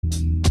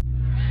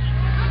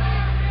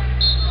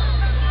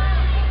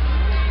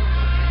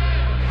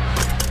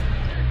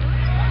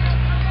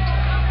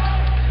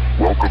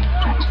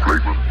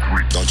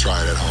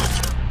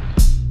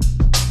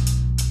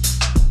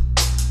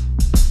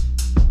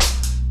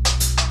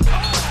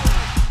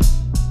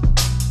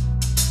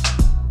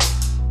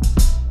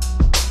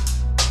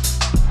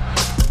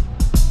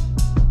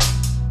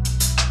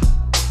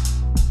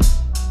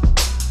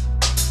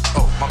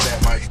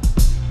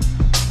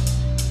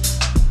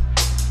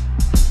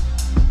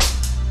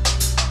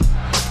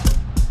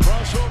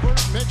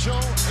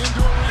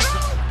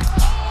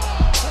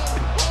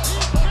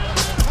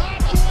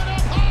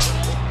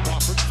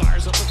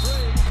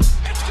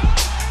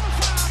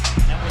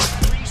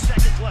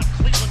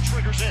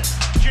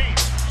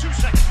James, 2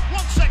 seconds, 1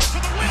 second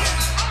for the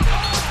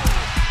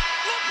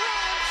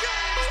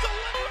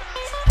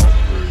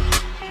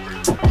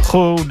win.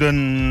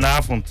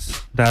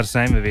 Goedenavond, daar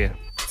zijn we weer.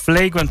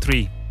 Flagrant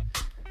 3.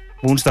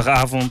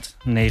 Woensdagavond,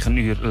 9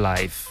 uur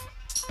live.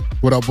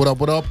 What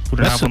up?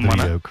 Goedenavond,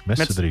 mannen. Ook, met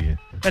z'n drieën.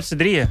 Met z'n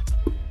drieën,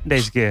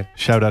 deze keer.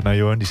 Shout-out naar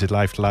Jorn, die zit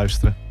live te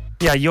luisteren.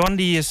 Ja, Jorn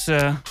die is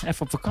even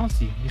op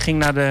vakantie. Die ging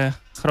naar de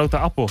Grote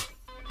Appel.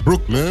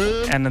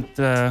 Brooklyn. En het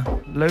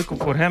leuke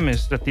voor hem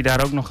is dat hij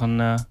daar ook nog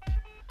een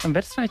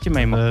wedstrijdje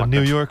mee mag pakken.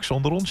 New York's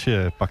onder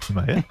onsje pakt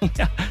hij mee, hè?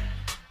 Ja.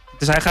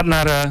 Dus hij gaat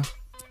naar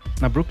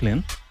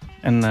Brooklyn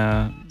en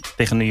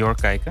tegen New York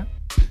kijken.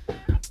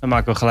 Dan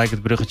maken we gelijk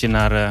het bruggetje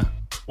naar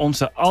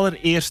onze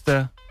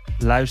allereerste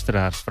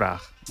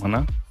luisteraarsvraag,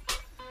 mannen.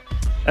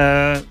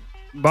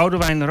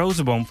 Boudewijn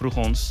Rozenboom vroeg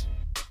ons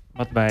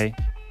wat wij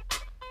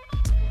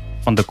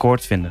van de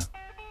koord vinden.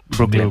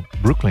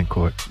 Brooklyn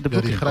Court.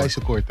 Die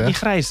grijze koord, hè? Die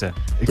grijze.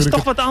 Het is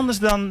toch wat anders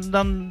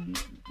dan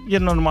je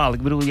normaal.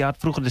 Ik bedoel, je had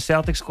vroeger de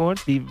Celtics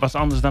koord. Die was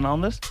anders dan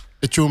anders.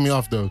 It threw me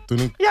off, though. Toen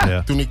ik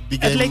die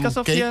Het leek game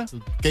alsof keek,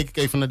 keek ik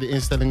even naar de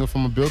instellingen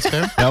van mijn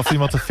beeldscherm. Ja, of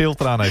iemand een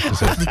filter aan heeft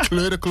gezet. Die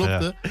kleuren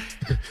klopten.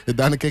 En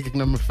daarna keek ik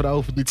naar mijn vrouw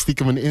of het niet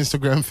stiekem een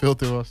Instagram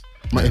filter was.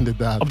 Maar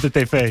inderdaad. Op de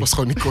tv. Het was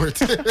gewoon niet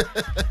kort.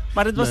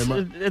 Maar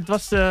het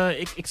was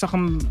ik zag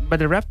hem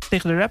bij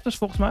tegen de Raptors,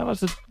 volgens mij was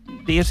het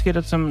de eerste keer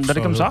dat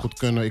ik hem zag. Goed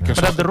kunnen. Maar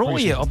dat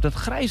rode op dat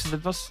grijze,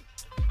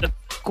 het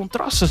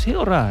contrast was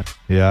heel raar.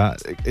 Ja,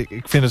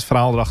 ik vind het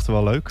verhaal erachter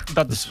wel leuk.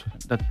 Dat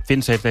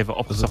Vince heeft even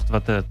opgezocht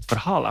wat het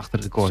verhaal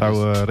achter de koord is. Het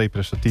zou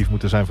representatief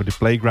moeten zijn voor de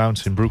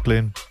playgrounds in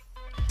Brooklyn.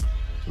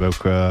 Ze hebben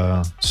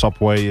ook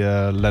Subway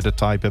leather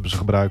type hebben ze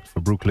gebruikt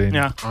voor Brooklyn.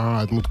 Ja.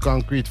 Het moet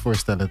concrete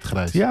voorstellen, het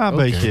grijs. Ja, een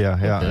beetje, ja.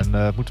 Okay. En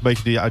het moet een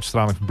beetje die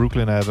uitstraling van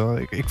Brooklyn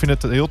hebben. Ik vind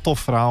het een heel tof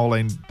verhaal,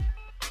 alleen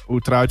hoe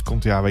het eruit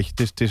komt, ja, weet je,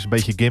 het is een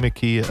beetje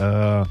gimmicky.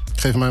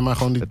 Geef mij maar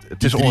gewoon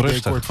het is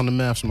onrustig. koord van de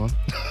Mavs, man.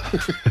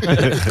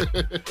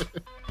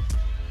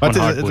 Maar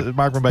het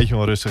maakt me een beetje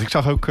onrustig. Ik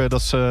zag ook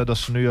dat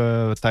ze nu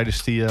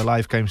tijdens die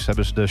live games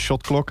hebben ze de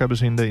shot clock hebben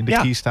ze in de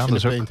key staan. In de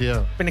dat paint,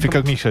 ja. vind ik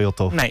ook niet zo heel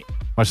tof. Nee.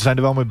 Maar ze zijn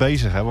er wel mee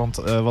bezig, hè? Want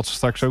wat ze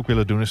straks ook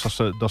willen doen is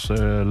dat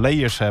ze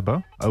layers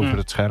hebben over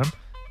het scherm.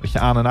 Dat je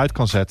aan en uit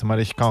kan zetten, maar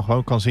dat je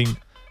gewoon kan zien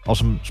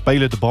als een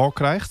speler de bal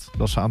krijgt,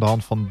 dat ze aan de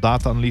hand van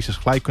data-analyses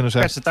gelijk kunnen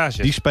zeggen,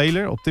 percentages. Die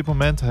speler op dit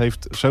moment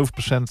heeft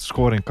zoveel %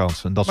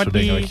 scoringkans. En dat soort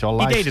dingen, weet je al.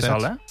 Die live deden ze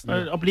al, hè?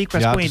 Ja. Op League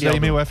Pass ja, kon je die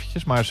al heel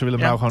eventjes, maar ze willen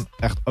hem nou gewoon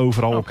echt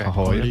overal op gaan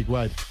gooien.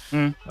 League-wide.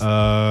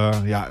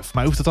 Ja, voor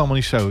mij hoeft het allemaal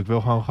niet zo. Ik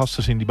wil gewoon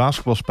gasten zien die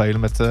basketbal spelen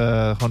met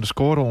gewoon de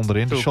score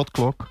onderin, de shot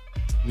clock.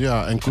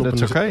 Ja, en dat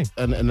is oké.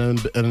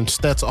 En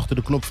stats achter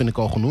de knop vind ik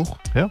al genoeg.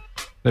 Ja, daar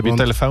heb je een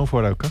telefoon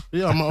voor ook, hè?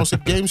 Ja, maar als ik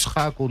games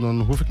schakel,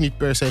 dan hoef ik niet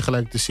per se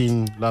gelijk te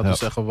zien, laten we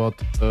zeggen,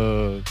 wat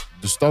de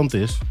stand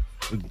is.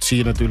 Dat zie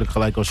je natuurlijk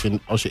gelijk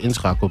als je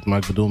inschakelt. Maar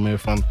ik bedoel meer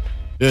van,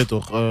 je weet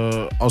toch,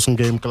 als een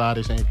game klaar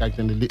is en je kijkt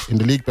in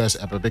de League Pass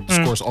app, heb ik de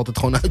scores altijd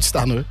gewoon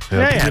uitstaan, hoor.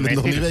 Ja, ik wil het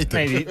nog niet weten.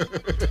 Nee,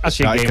 als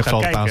je een game ik heb ze gaat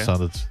altijd kijken.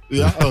 aanstaan.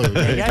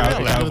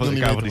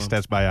 Ik hou van die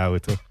stats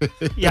bijhouden, toch?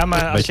 Ja,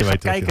 maar als je gaat weten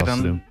wat je kijken,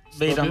 gasten dan doen.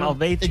 wil je dan al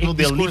weten. Ik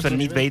wil liever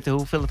niet weten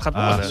hoeveel het gaat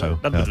worden. Zo,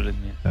 dat bedoel ik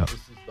meer. Ja.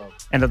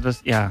 En dat was,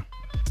 ja.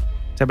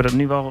 Ze hebben dat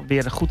nu wel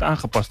weer goed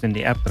aangepast in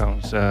die app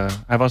trouwens.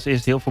 Hij was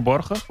eerst heel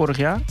verborgen vorig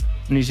jaar.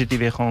 Nu zit hij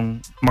weer gewoon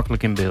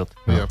makkelijk in beeld.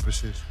 Ja,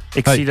 precies.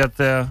 Ik zie dat...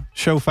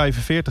 Show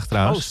 45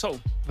 trouwens. Oh, zo.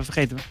 We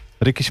vergeten we.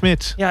 Ricky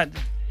Smits. Ja,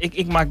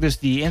 ik maak dus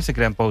die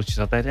Instagram postjes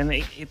altijd.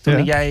 En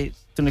toen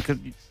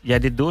jij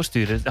dit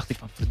doorstuurde, dacht ik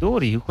van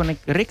verdorie, hoe kon ik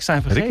Rick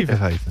zijn vergeten? Ricky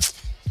vergeten.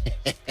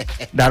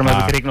 Daarom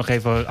heb ik Rick nog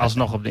even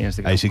alsnog op de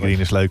Instagram. AC Green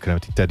is leuker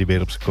met die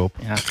teddybeer op zijn kop.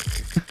 Ja.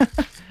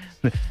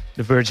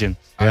 De Virgin.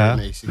 Ja,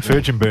 de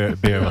Virgin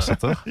Beer was dat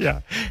toch?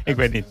 Ja, ik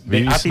weet niet.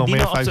 Wie is nog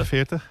meer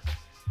 45?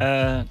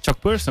 Chuck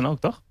Person ook,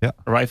 toch? Ja.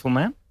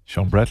 Rifleman.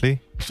 Sean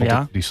Bradley.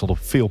 Die stond op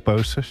veel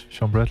posters.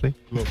 Sean Bradley.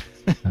 Klopt.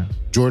 Ja.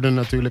 Jordan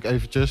natuurlijk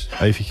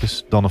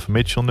eventjes. Donovan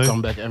Mitchell nu.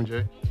 Comeback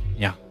MJ.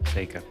 Ja,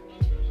 zeker.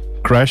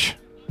 Crash.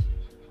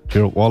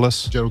 Gerald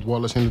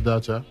Wallace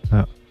Inderdaad, ja.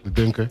 De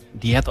dunker.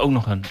 Die had ook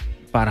nog een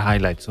paar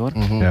highlights, hoor.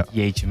 Ja.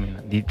 Jeetje,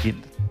 man.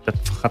 Dat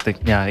vergat ik.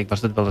 Ja, ik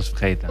was het wel eens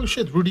vergeten. Oh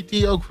shit, Rudy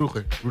T ook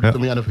vroeger. Rudy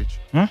Tomjanovic.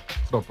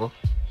 Grappig.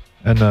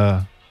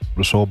 En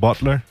Russell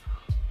Butler.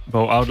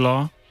 Bo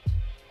Outlaw.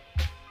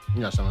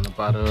 Ja, zijn wel een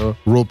paar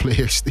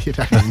roleplayers die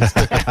erin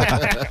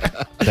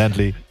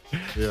Dantley.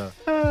 Ja.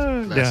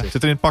 Zit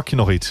er in het pakje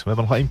nog iets? We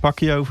hebben nog 1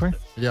 pakje over.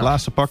 Ja.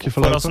 Laatste pakje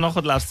voorlopig. Vooralsnog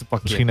het laatste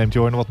pakje. Misschien neemt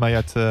Jordan wat mee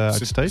uit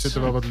States. Er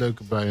zitten wel wat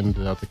leuke bij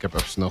inderdaad. Ik heb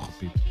even snel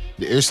gepiept.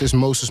 De eerste is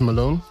Moses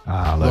Malone.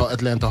 Leuk. Wel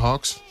Atlanta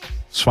Hawks.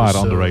 Zwaar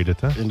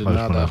underrated, hè? In de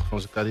nadagen van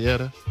zijn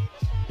carrière.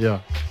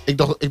 Ja. Ik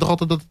dacht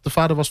altijd dat het de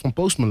vader was van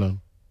Post Malone.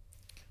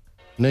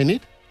 Nee,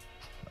 niet?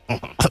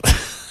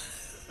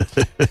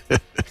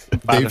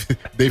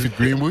 David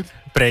Greenwood.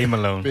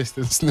 Pre-Malone.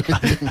 Pistons.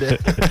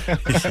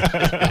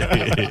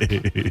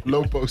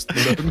 Low Post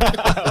Malone.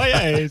 Oh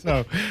ja,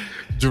 zo.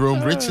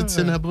 Jerome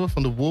Richardson hebben we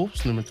van de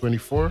Wolves, nummer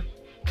 24.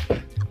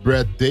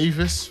 Brad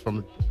Davis van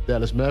de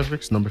Dallas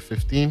Mavericks, nummer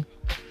 15.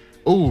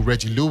 Oh,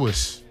 Reggie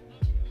Lewis.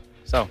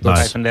 Zo, Nice.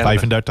 35.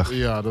 35.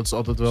 Ja, dat is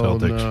altijd wel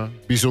Celtics. een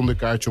bijzonder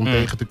kaartje om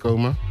tegen te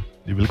komen.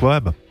 Die wil ik wel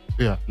hebben.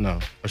 Ja,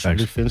 nou,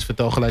 alsjeblieft Vince,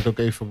 vertel gelijk ook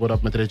even wat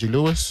up met Reggie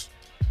Lewis.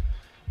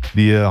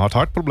 Die had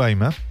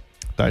hartprobleem, hè?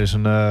 Tijdens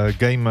een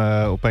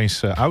game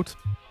opeens oud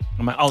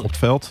Maar op het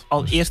veld.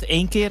 al eerst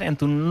 1 keer en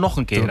toen nog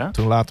een keer, hè?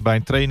 Toen later bij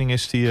een training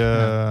is die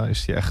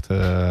echt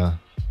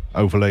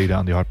overleden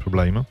aan die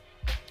hartproblemen.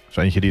 Dus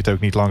eentje die het ook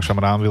niet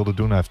langzamer aan wilde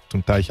doen. Hij heeft toen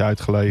een tijdje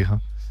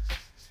uitgelegen.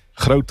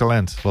 Groot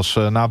talent.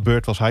 Na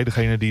Bird was hij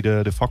degene die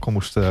de fakkel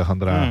moest gaan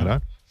dragen. Hè?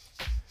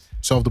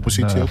 Zelfde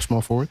positie ook,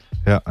 small forward.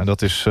 Ja, en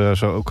dat is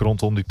zo ook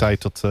rondom die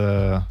tijd dat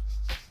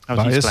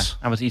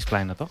Hij was iets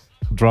kleiner, toch?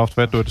 gedraft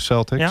werd door de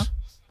Celtics. Ja.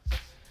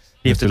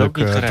 Die heeft het ook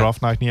niet gered.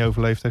 Draft Night niet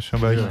overleefd heeft zo'n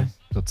beetje.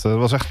 Ja. Dat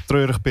was echt een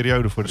treurige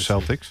periode voor de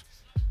Celtics.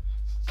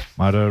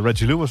 Maar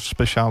Reggie Lewis was een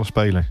speciale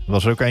speler. Er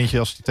was ook eentje,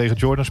 als hij tegen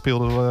Jordan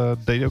speelde,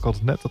 deed hij ook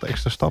altijd net dat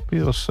extra stapje.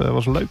 Dat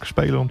was een leuke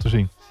speler om te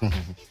zien.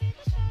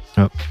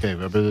 Ja. Oké,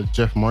 we hebben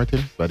Jeff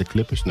Martin bij de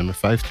Clippers, nummer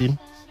 15.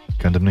 Ik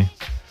ken hem niet.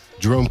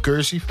 Jerome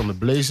Kersey van de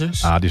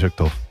Blazers. Ah, die is ook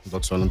tof.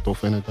 Dat is wel een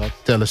tof inderdaad.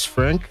 Tallis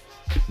Frank,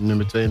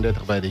 nummer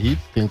 32 bij de Heat.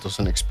 Klinkt als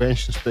een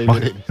expansion speler. Mag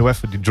ik heel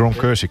even die Jerome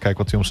Kersey, kijk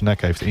wat hij om zijn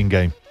nek heeft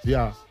in-game.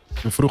 Ja,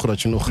 vroeger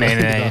had je nog... Nee,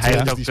 inderdaad, hij ja,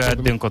 heeft die ook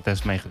speelde dunk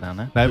contest meegedaan,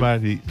 hè? Nee, maar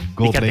die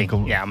gold ketting.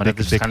 link. Ja, maar dat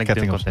is waarschijnlijk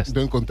dunk contest.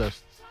 Dunk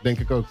contest, denk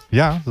ik ook.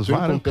 Ja, dat is Dunk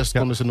waar. contest Ja.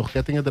 konden ze nog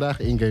kettingen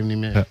dragen, in-game niet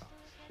meer. Ja.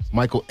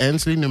 Michael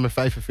Ansley, nummer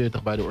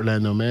 45 bij de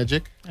Orlando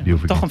Magic. Die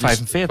hoef ik Toch niet. een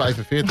 45.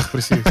 45,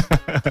 precies.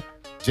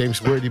 James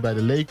Worthy bij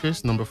de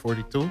Lakers, nummer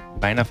 42.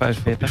 Bijna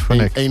 45. Voor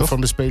niks, Een toch?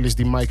 van de spelers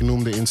die Mike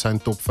noemde in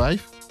zijn top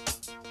 5.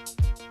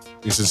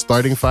 Is een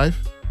starting 5.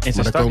 In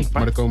zijn starting Maar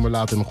daar five? komen we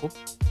later nog op.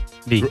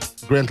 Wie?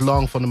 Grant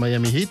Long van de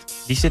Miami Heat.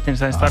 Die zit in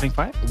zijn starting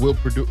 5? Will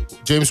Perdue,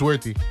 James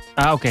Worthy.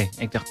 Ah, oké.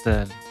 Ik dacht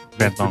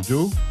Grant Long.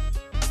 Perdue.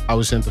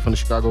 Oude center van de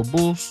Chicago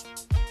Bulls.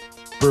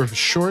 Purvis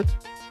Short.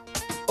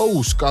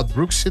 Oh, Scott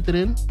Brooks zit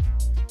erin.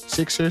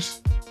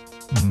 Sixers.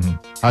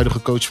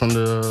 Huidige coach van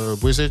de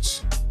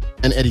Wizards.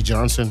 En Eddie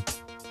Johnson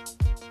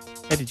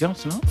Eddie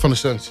Johnson, hoor. van de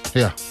Suns.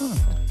 Ja,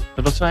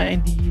 Dat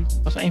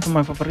was een van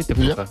mijn favorieten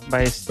vroeger.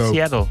 Bij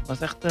Seattle. Was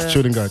echt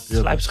shooting guard. Ja,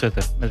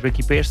 sluipschutter. Met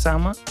Ricky Pierce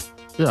samen.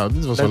 ja,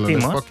 dit was Leuk wel team,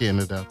 een hoor. pakje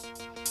inderdaad.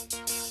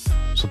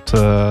 Is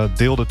dat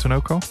deelde toen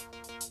ook al?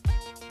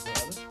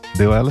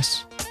 Dale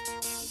Ellis?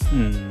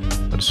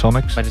 Bij de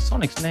Sonics? Bij de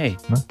Sonics, nee.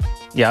 Nee?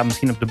 Ja,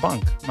 misschien op de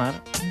bank. Maar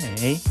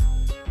nee.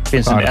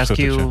 Vincent Aardig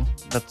Askew. schuttertje.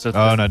 Dat soort...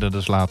 Oh nee, dat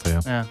is later, ja.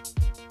 ja.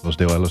 Dat was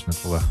Dale Ellis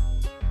net wel weg.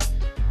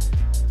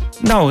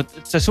 Nou,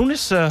 het seizoen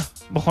is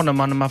begonnen,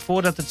 mannen. Maar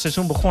voordat het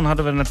seizoen begon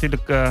hadden we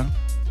natuurlijk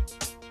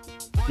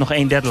nog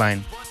 1 deadline.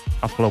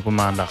 Afgelopen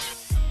maandag.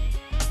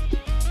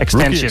 Rookie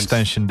Extensions.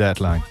 extension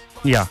deadline.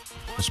 Ja.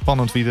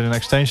 Spannend wie er een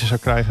extension zou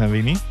krijgen en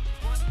wie niet.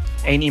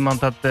 Eén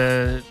iemand had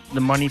de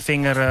money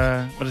finger,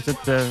 wat is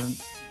het? me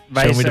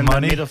Wijze the en money.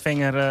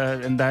 middelvinger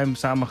en duim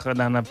samen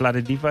gedaan naar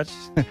Vlade Divac.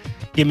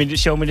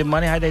 Show me the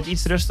money. Hij deed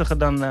iets rustiger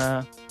dan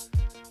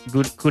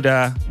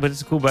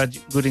Cuba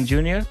Gooding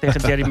Jr.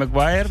 tegen Jerry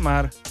Maguire.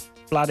 Maar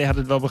Vlade had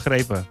het wel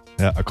begrepen.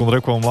 Ja, hij kon er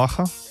ook wel om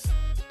lachen.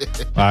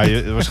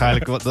 Maar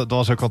waarschijnlijk, dat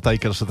was ook wel een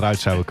teken dat ze eruit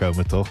zouden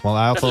komen, toch? Want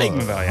hij had Dat leek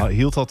me wel, ja.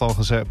 Hield had al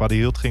gezegd, waar die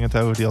Hield ging het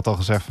over, die had al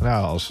gezegd van ja,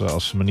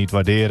 als ze me niet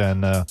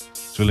waarderen en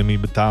ze willen me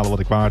niet betalen wat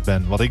ik waard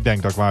ben, wat ik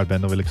denk dat ik waard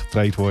ben, dan wil ik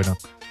getraind worden.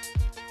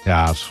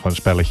 Ja, dat is gewoon een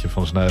spelletje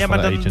van zijn Ja,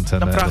 maar van de agent. dan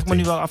vraag dat ik me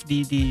nu team. wel af,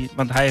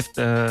 want hij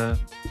heeft,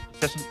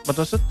 wat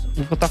was het?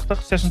 Hoeveel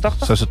 80?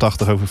 86?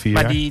 86 over 4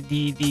 Maar jaar.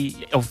 die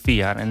over 4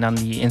 jaar. En dan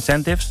die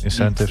incentives.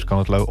 Incentives kan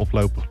het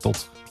oplopen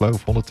tot, ik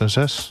geloof,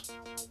 106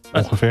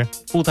 ongeveer.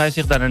 Voelt hij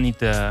zich daar dan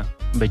niet een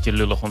beetje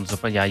lullig om? Zo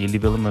van, ja, jullie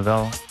willen me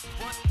wel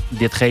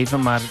dit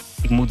geven, maar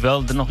ik moet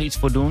wel er nog iets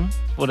voor doen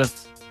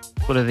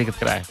voordat ik het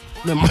krijg.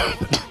 Nee, maar,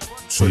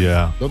 sorry.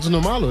 Ja. Dat is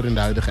normaal hoor in de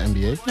huidige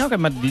NBA. Ja, oké,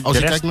 maar Als de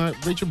je rest... kijkt naar,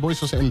 weet je,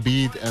 boys als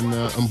Embiid en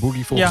een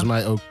Boogie volgens Ja.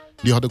 mij ook.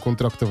 Die hadden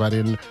contracten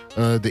waarin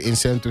de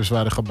incentives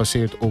waren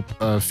gebaseerd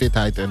op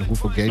fitheid en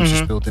hoeveel games je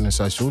speelt in een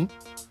seizoen.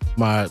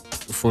 Maar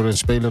voor een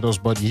speler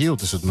als Buddy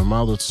Hield is het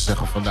normaal dat ze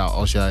zeggen van nou,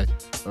 als jij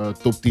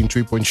top 10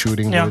 3-point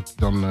shooting Ja. wordt,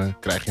 dan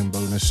krijg je een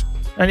bonus.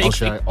 En Als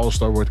jij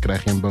All-Star wordt,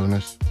 krijg je een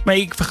bonus. maar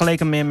ik vergeleek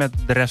hem meer met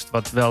de rest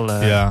wat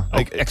wel Ja, ook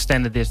ik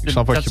extended is.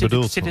 snap wat Dat je zit,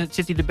 bedoelt.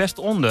 Zit hij er best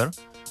onder.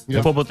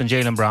 Bijvoorbeeld een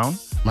Jaylen Brown.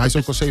 Maar hij is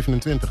ook al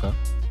 27 hè?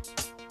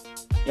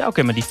 Ja,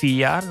 oké, maar die 4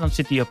 jaar, dan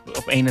zit hij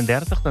op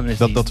 31. Dan is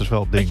Dat is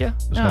wel het ding. Weet je?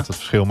 Dat is Ja. net het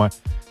verschil. Maar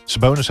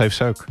Sabonis heeft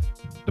ze ook.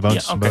 De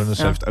bonus, Ja, oké, Sabonis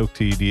ja. heeft ook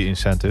die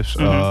incentives.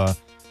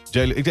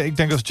 Ik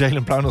denk als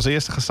Jaylen Brown als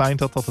eerste gesigned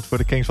had, dat het voor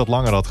de Kings wat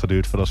langer had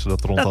geduurd voordat ze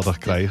dat rond hadden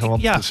gekregen.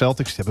 Want ja. de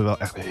Celtics die hebben wel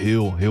echt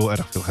heel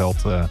erg veel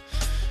geld. aan Dat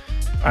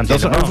is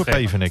Jaylen een Brown overpay,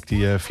 geven. vind ik.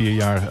 Die 4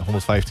 jaar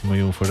 115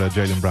 miljoen voor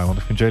Jaylen Brown. Want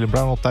ik vind Jaylen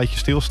Brown al een tijdje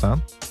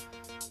stilstaan.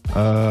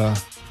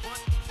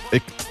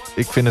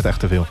 Ik vind het echt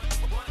te veel.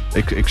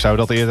 Ik zou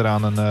dat eerder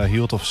aan een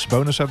Hield of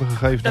Sabonis hebben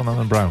gegeven dan aan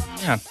een Brown.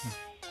 Ja,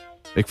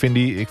 Ik vind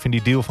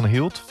die deal van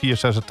Hield,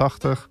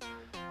 486.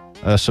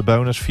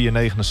 Sabonis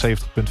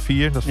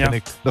 479,4.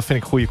 Dat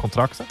vind ik goede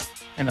contracten.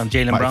 en dan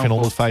Jaylen Maar ik Brown. vind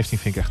 115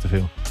 vind ik echt te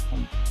veel.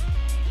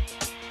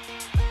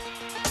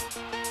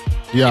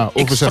 Ja,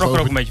 ik schrok er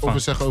ook een beetje of van. we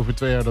zeggen over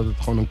 2 jaar dat het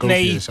gewoon een Kofi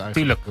Nee, is eigenlijk.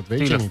 tuurlijk. Dat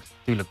weet je niet.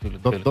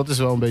 Tuurlijk. Dat is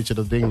wel een beetje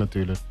dat ding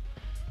natuurlijk.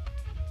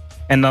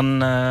 En dan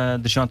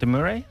DeJounte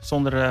Murray,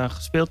 zonder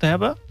gespeeld te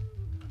hebben.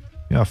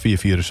 Ja,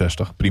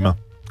 4,64. Prima.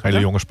 Hele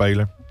Ja. jonge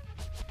speler.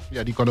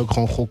 Ja, die kan ook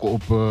gewoon gokken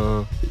op...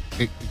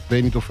 ik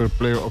weet niet of er een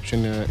player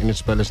option in het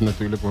spel is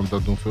natuurlijk, want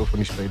dat doen veel van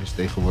die spelers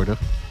tegenwoordig.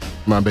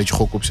 Maar een beetje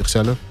gokken op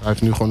zichzelf. Hij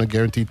heeft nu gewoon een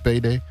guaranteed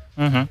payday.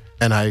 Mhm.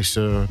 En hij is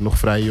nog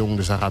vrij jong,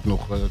 dus hij gaat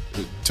nog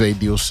 2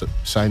 deals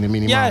zijn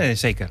minimaal. Ja,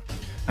 zeker.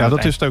 Ja,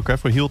 dat is het ook. Hè.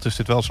 Voor Hield is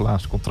dit wel zijn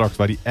laatste contract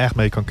waar hij echt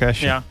mee kan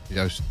cashen. Ja.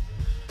 Juist.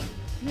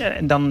 Ja,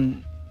 en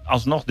dan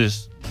alsnog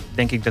dus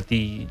denk ik dat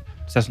die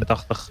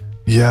 86...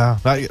 Ja,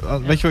 nou,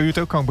 weet je waar u het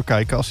ook kan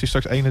bekijken? Als hij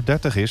straks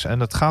 31 is en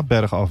het gaat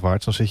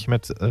bergafwaarts, dan zit je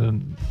met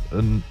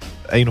een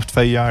 1 of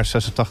 2 jaar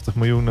 86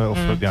 miljoen of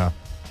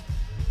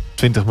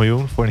 20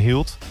 miljoen voor een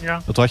Hield.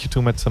 Ja. Dat had je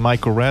toen met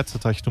Michael Redd,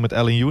 dat had je toen met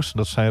Allen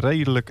Houston. Dat zijn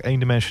redelijk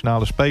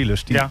eendimensionale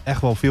spelers die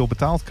echt wel veel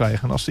betaald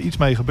krijgen. En als er iets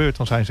mee gebeurt,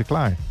 dan zijn ze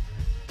klaar.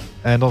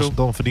 En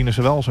dan verdienen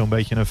ze wel zo'n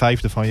beetje een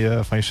vijfde van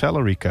je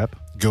salary cap.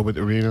 Gilbert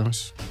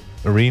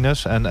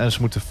Arenas. En ze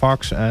moeten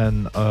Fox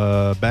en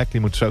Bagley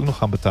moeten ze ook nog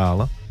gaan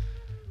betalen.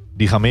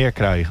 Die gaan meer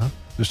krijgen.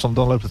 Dus dan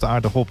loopt het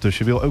aardig op. Dus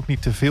je wil ook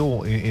niet te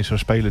veel in zo'n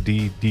speler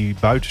die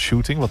buiten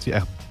shooting, wat hij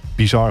echt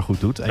bizar goed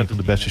doet. Een van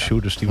de beste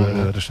shooters die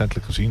we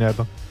recentelijk gezien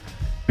hebben.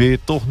 Wil je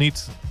toch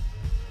niet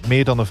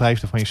meer dan een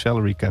vijfde van je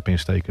salary cap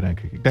insteken, denk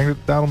ik. Ik denk dat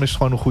daarom is het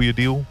gewoon een goede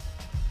deal.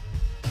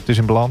 Het is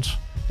in balans.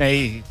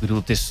 Nee, ik bedoel,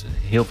 het is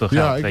heel veel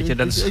geld. Ja, weet je?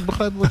 Dat is... ik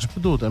begrijp wat je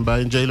bedoelt. En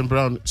bij een Jaylen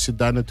Brown zit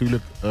daar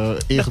natuurlijk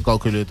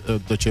ingecalculeerd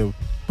dat je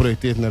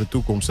projecteert naar de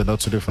toekomst. En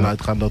dat ze ervan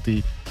uitgaan dat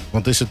hij...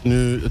 Want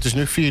het is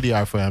nu 4e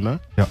jaar voor hem, hè?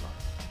 Ja.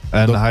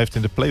 En hij heeft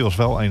in de playoffs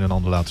wel een en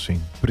ander laten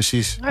zien.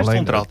 Precies. Hij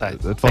stond er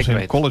altijd. Het was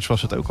Zeker in college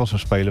was het ook al zo'n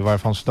speler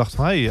waarvan ze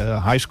dachten,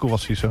 high school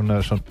was hij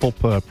zo'n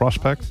top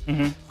prospect.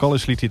 Mhm.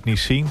 College liet hij het niet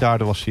zien.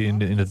 Daardoor was hij in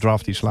de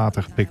draft iets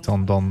later gepikt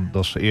dan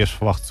dat ze eerst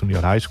verwachten toen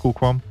hij uit high school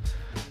kwam.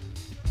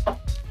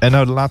 En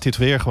nou laat hij het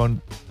weer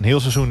gewoon een heel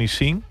seizoen niet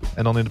zien.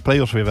 En dan in de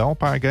playoffs weer wel een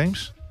paar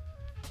games.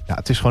 Ja,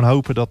 het is gewoon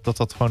hopen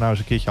dat gewoon nou eens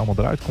een keertje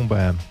allemaal eruit komt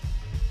bij hem.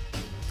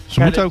 Ze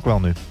moeten ook wel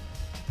nu.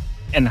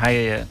 En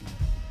hij,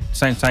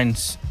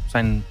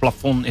 zijn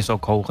plafond is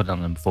ook hoger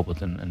dan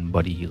bijvoorbeeld een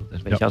body heal.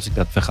 Dus weet je, als ik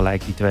dat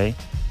vergelijk, die twee.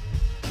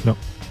 Ja.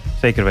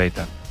 Zeker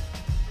weten.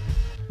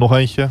 Nog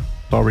eentje.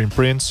 Taurean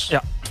Prince.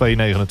 Ja.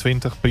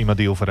 2,29. Prima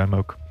deal voor hem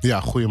ook. Ja,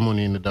 goede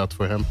money inderdaad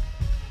voor hem.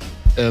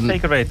 En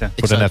Zeker weten.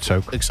 Voor de Nets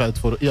ook. Ik zei het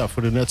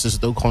voor de Nets is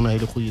het ook gewoon een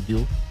hele goede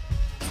deal.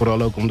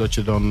 Vooral ook omdat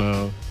je dan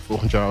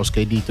volgend jaar als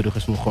KD terug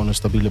is nog gewoon een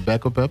stabiele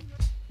backup hebt.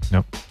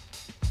 Ja.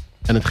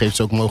 En het geeft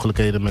ze ook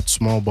mogelijkheden met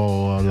small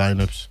ball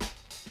line-ups.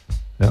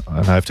 Ja,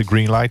 en hij heeft de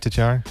green light dit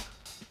jaar.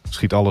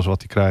 Schiet alles wat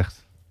hij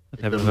krijgt.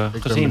 Dat hebben ik we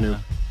ben gezien.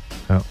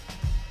 benieuwd.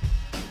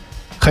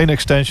 Geen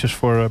extensions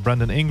voor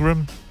Brandon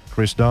Ingram,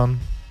 Chris Dunn,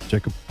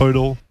 Jacob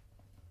Poeltl,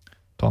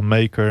 Tom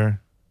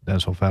Maker,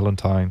 Denzel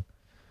Valentine,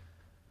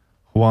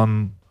 Is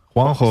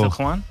dat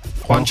gewoon?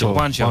 Juancho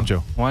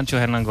Hernan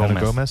Hernan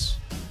Gomez. Gomez,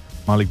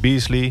 Malik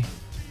Beasley.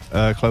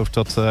 Ik geloof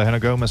dat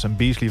Hernan Gomez en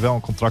Beasley wel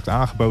een contract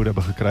aangeboden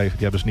hebben gekregen.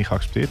 Die hebben ze niet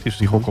geaccepteerd. Dus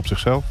die gokken op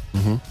zichzelf.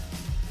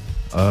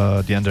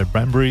 DeAndre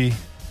Bembry,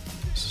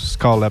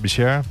 Skal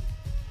Labissière,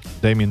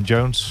 Damian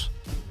Jones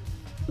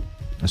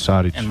en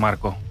Saric. En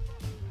Marco.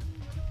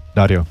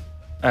 Dario.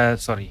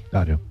 Sorry.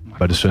 Bij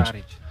Marco de Suns.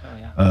 Saric.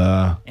 Oh,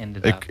 ja.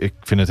 Inderdaad. Ik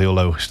vind het heel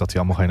logisch dat die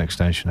allemaal geen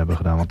extension hebben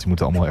gedaan. Want die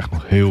moeten allemaal echt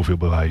nog heel veel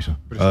bewijzen.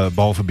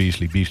 Behalve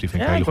Beasley. Beasley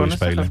vind ik een hele goede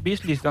speler.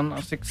 Beasley is dan,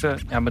 als ik ze...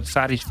 Ja, maar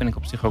Saric vind ik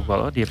op zich ook wel,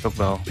 hoor. Die heeft ook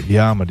wel...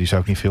 Ja, maar die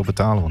zou ik niet veel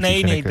betalen. Want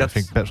Nee, die dat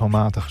vind ik best wel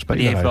matige speler.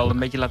 Die heeft wel eigenlijk. een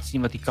beetje laten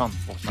zien wat hij kan,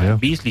 volgens mij. Ja.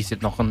 Beasley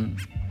zit nog een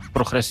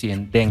progressie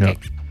in, denk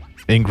ik.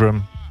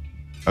 Ingram.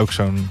 Ook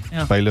zo'n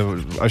Ja. speler.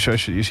 Als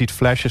je ziet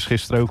flashes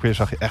gisteren ook weer.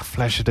 Zag je echt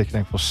flashes dat je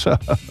denkt van zo.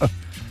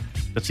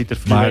 Dat ziet er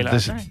Maar fluweel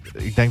uit. dus,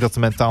 ik denk dat er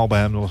mentaal bij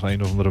hem nog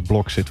een of andere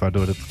blok zit.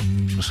 Waardoor het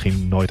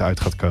misschien nooit uit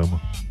gaat komen.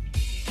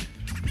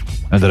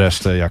 En de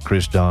rest,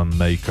 Chris Dunn,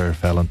 Maker,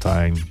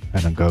 Valentine,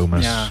 Hernan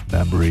Gomez,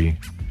 Bembry,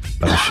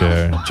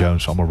 Labissière,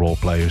 Jones, allemaal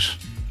roleplayers.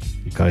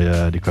 Die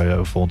kan je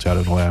volgend jaar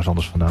ook nog ergens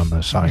anders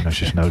vandaan signen als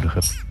je ze nodig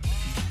hebt.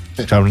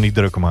 Ik zou er niet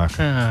druk om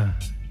maken.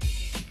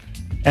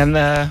 En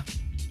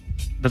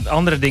dat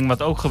andere ding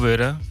wat ook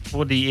gebeurde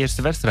voor die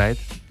eerste wedstrijd.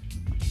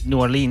 New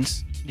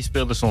Orleans, die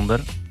speelde zonder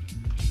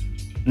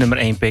nummer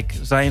 1 pick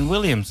Zion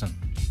Williamson.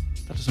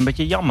 Dat is een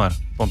beetje jammer,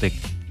 vond ik.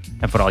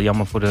 En vooral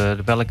jammer voor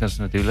de Pelicans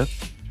natuurlijk.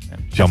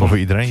 Jammer voor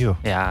iedereen, joh.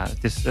 Ja,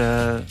 het is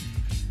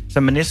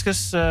zijn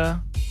meniscus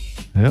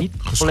niet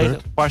volledig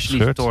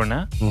partially getorn,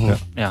 hè?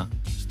 Ja,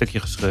 een stukje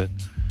gescheurd.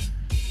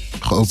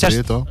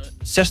 Geopereerd al?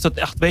 6 tot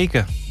 8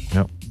 weken. Ja,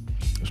 dat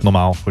is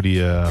normaal voor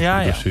die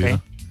blessure. Okay.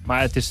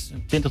 Maar het is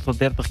 20 tot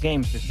 30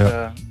 games, dus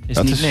is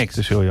het niet niks. Het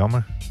is heel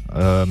jammer.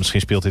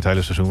 Misschien speelt hij het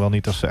hele seizoen wel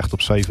niet als ze echt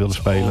op safe willen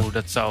spelen. Oh,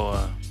 dat zou...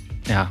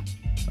 ja.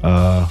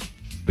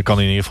 Dan kan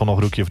hij in ieder geval nog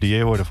Rookie of the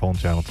Year worden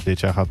volgend jaar. Want dit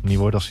jaar gaat het niet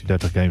worden als hij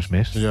 30 games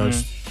mist.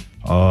 Juist.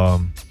 Ja.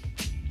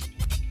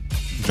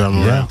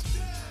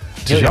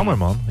 Het is jammer,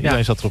 man.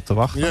 Iedereen zat erop te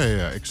wachten.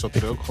 Ja, ik zat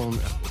er ook gewoon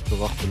echt op te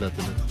wachten,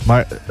 letterlijk.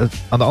 Maar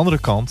aan de andere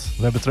kant,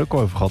 we hebben het er ook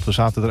over gehad. We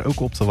zaten er ook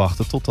op te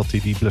wachten totdat hij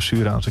die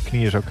blessure aan zijn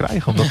knieën zou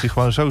krijgen. Omdat hij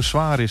gewoon zo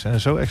zwaar is en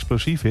zo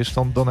explosief is.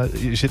 Dan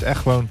je zit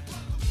echt gewoon...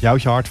 Je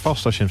houdt je hart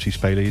vast als je hem ziet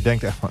spelen. Je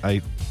denkt echt van...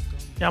 Hey,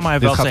 Ja, maar hij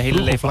heeft wel zijn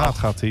hele leven laat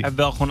gaat hij. Hij heeft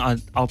wel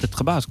gewoon altijd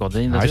gebasketbald.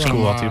 High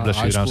school had hij een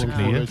blessure aan zijn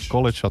high knieën.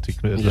 school, College had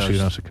hij een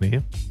blessure aan zijn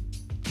knieën.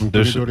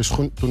 Dus,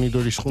 toen hij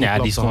door die schoen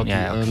klapte,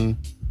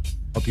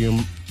 had hij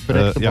een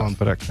verrekte band.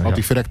 Had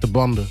hij verrekte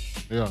banden.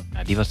 Ja.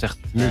 Ja, die was echt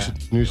nu is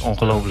het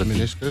ongelooflijk.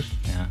 meniscus.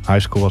 Ja.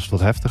 High school was wat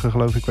heftiger,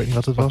 geloof ik. Ik weet niet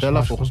wat het was.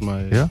 Patella volgens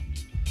mij. Ja?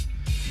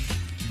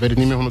 Ik weet het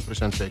niet meer 100%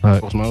 zeker. Nee.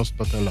 Volgens mij was het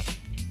patella.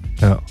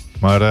 Ja.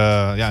 Maar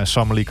in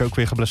Summer League ook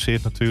weer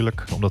geblesseerd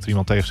natuurlijk. Omdat er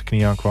iemand tegen zijn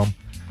knie aankwam.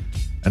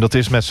 En dat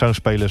is met zo'n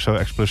speler zo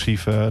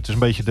explosief. Het is een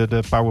beetje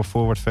de power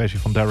forward versie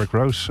van Derrick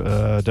Rose.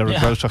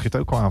 Rose zag je het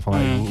ook al aan van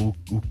hey,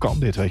 hoe kan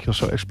dit? Weet je wel,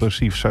 zo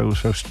explosief, zo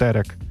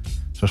sterk.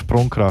 Zo'n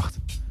sprongkracht.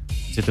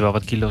 Er zitten wel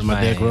wat kilo's Maar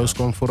bij. Derrick Rose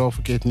kwam vooral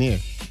verkeerd neer.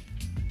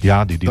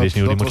 Ja, die wist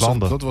niet hoe die moet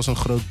landen. Dat was een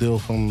groot deel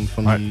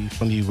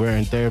van die wear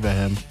and tear bij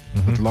hem.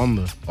 Het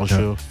landen. Als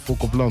je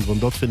fok op land.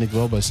 Want dat vind ik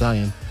wel bij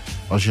Zion.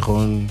 Als je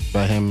gewoon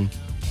bij hem,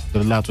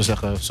 laten we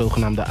zeggen,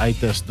 zogenaamde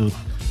eye-test doet,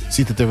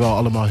 ziet het er wel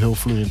allemaal heel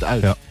vloeiend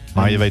uit. Ja,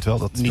 maar je weet wel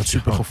dat niet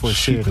super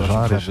geforceerd super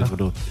zwaar is.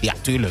 Ja,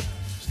 tuurlijk.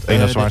 Het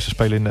ene zwaarste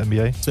speler in de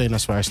NBA. Twee na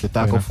zwaarste.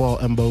 Taco Fall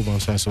en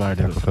Boban zijn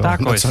zwaarder.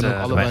 Taco dat is zijn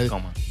ook allebei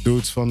gekomen.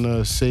 dudes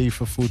van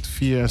 7 voet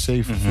 4 en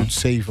 7 voet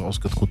 7 als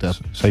ik het goed heb.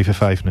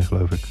 7-5 nu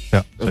geloof ik.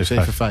 Ja, 7-5.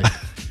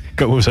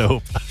 Komen we zo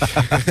op.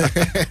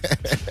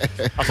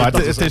 Maar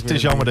het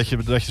is jammer dat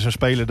je zo'n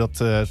speler,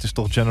 het is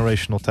toch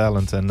generational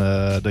talent. En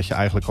dat je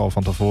eigenlijk al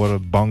van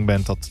tevoren bang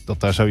bent dat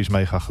daar zoiets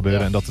mee gaat gebeuren.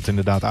 Ja. En dat het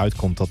inderdaad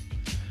uitkomt.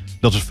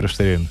 Dat is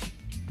frustrerend.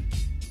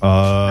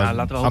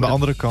 Aan de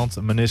andere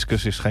kant,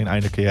 meniscus is geen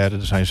einde carrière.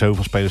 Er zijn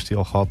zoveel spelers die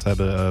al gehad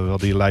hebben. Wel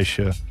die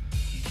lijstje.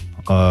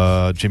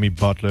 Jimmy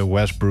Butler,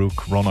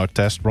 Westbrook, Ron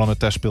Artest. Ron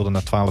Artest speelde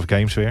na 12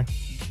 games weer.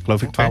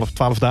 Geloof ik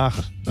 12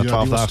 dagen. Na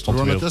 12 dagen stond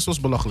hij weer. Ron Artest was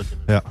belachelijk.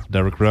 Ja,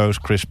 Derrick Rose,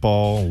 Chris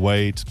Paul,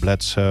 Wade,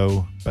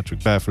 Bledsoe,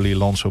 Patrick Beverley,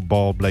 Lonzo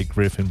Ball, Blake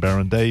Griffin,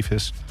 Baron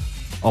Davis.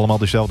 Allemaal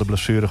dezelfde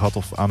blessure gehad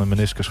of aan een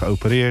meniscus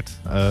geopereerd.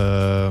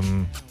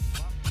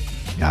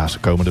 Ze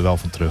komen er wel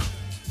van terug.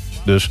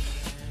 Dus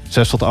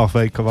 6 tot 8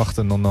 weken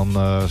wachten en dan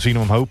zien we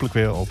hem hopelijk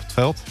weer op het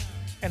veld.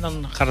 En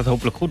dan gaat het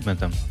hopelijk goed met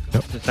hem.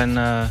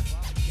 Ja.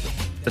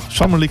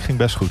 Summer League ging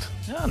best goed.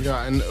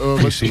 Ja,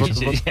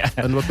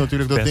 en wat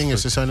natuurlijk dat ding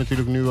is, ze zijn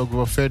natuurlijk nu ook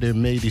wel verder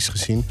medisch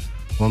gezien.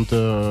 Want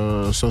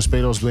zo'n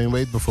speler als Dwayne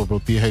Wade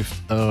bijvoorbeeld, die heeft,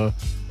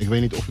 ik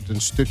weet niet of het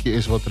een stukje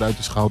is wat eruit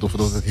is gehaald of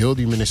dat het heel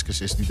die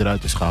meniscus is die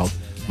eruit is gehaald.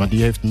 Maar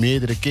die heeft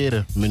meerdere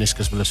keren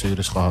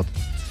meniscusblessures gehad.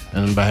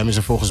 En bij hem is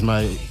er volgens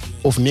mij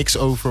of niks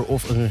over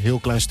of een heel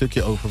klein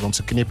stukje over. Want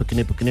ze knippen.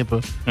 En op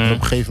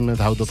een gegeven moment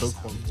houdt dat ook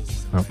gewoon.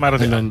 Ja. Maar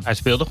hij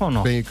speelde gewoon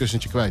nog. Ben je een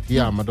kussentje kwijt.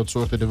 Ja, maar dat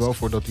zorgde er wel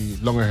voor dat hij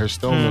langer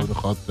herstel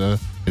nodig had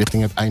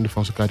richting het einde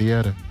van zijn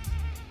carrière.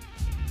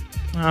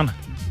 Ja,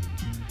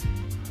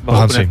 we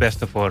hopen het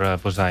beste voor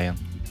Zion.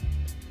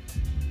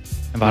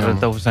 En we hadden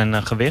het over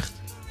zijn gewicht.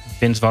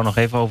 Vince wou nog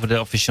even over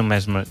de official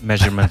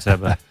measurements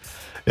hebben.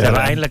 Ze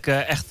hebben eindelijk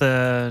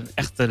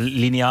echte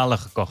linealen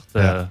gekocht.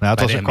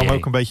 Het kwam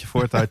ook een beetje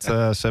voort uit.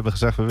 Ze hebben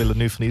gezegd, we willen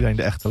nu van iedereen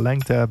de echte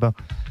lengte hebben.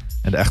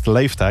 En de echte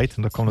leeftijd.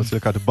 En dat kwam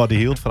natuurlijk uit het Buddy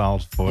Hield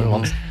verhaal voor.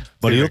 Want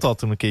Buddy Hield had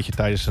toen een keertje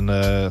tijdens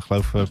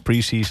een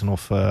pre-season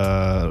of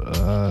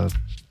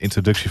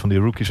introductie van die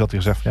rookies had hij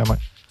gezegd van, ja, maar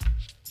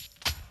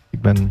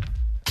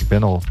ik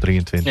ben al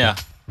 23. Ja.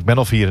 Ik ben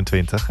al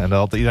 24. En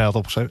iedereen had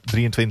opgeschreven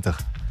 23.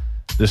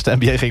 Dus de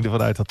NBA ging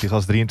ervan uit dat die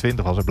gast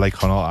 23 was. Hij bleek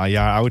gewoon al een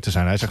jaar ouder te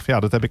zijn. Hij zegt van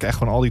dat heb ik echt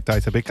gewoon al die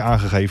tijd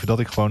aangegeven dat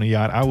ik gewoon een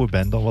jaar ouder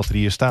ben dan wat er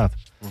hier staat.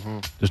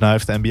 Dus nou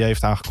heeft de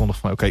NBA aangekondigd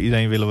van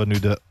iedereen willen we nu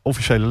de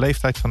officiële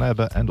leeftijd van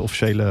hebben en de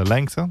officiële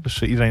lengte.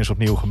 Dus iedereen is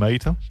opnieuw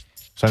gemeten.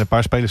 Er zijn een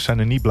paar spelers zijn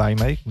er niet blij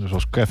mee. Dus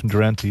zoals Kevin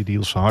Durant, die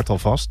hield zijn hart al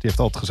vast. Die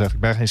heeft altijd gezegd, ik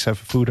ben geen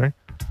 7-footer.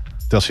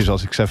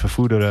 Als ik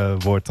 7-footer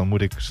word, dan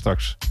moet ik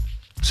straks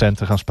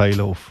center gaan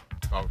spelen of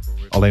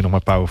alleen nog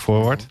maar power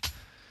forward.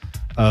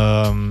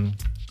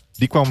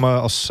 Die kwam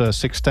als 6'10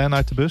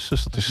 uit de bus.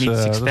 Dus dat is niet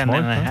 6'10 en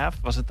een half,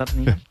 was het dat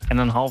niet? En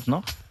een half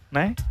nog?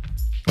 Nee?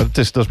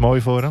 Dat is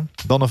mooi voor hem.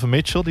 Donovan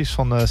Mitchell, die is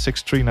van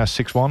 6'3 naar 6'1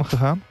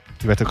 gegaan.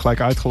 Die werd ook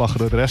gelijk uitgelachen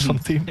door de rest van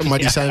het team. Maar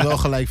die zijn wel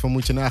gelijk van,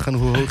 moet je nagaan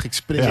hoe hoog ik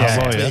spring. Ja,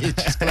 mooi, hè?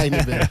 Ietsjes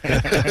kleiner ben.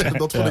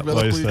 Dat vond ik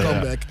wel een goede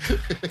comeback.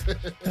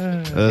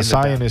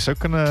 Zion is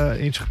ook een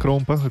inch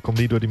gekrompen. Dan komt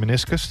die door die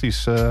meniscus. Die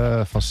is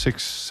van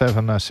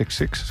 6'7 naar 6'6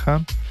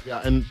 gegaan.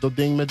 Ja, en dat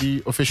ding met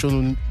die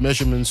official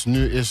measurements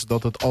nu is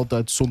dat het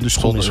altijd zonder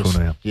schoenen is.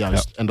 Ja.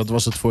 Juist. Ja. En dat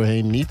was het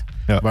voorheen niet.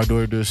 Ja.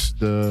 Waardoor dus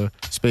de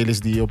spelers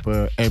die op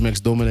Air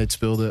Max Dominate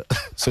speelden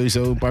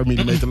sowieso een paar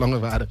millimeter langer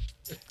waren.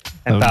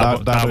 En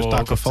daardoor is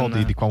Taco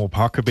Fall, die kwam op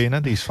hakken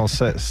binnen. Die is van 7'7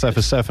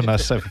 naar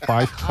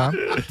 7'5 gegaan.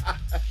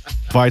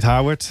 Dwight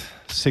Howard,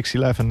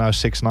 6'11 naar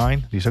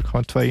 6'9. Die is ook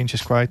gewoon 2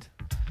 inches kwijt.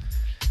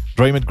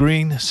 Draymond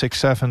Green, 6'7,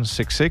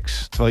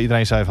 6'6. Terwijl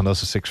iedereen zei van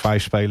dat is een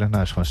 6'5 speler.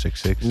 Nou, is gewoon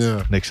 6'6. Ja.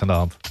 Niks aan de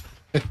hand.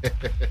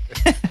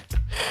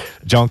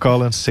 John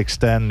Collins, 6'10",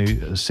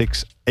 nu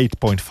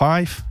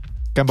 6'8.5.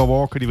 Kemba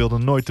Walker, die wilde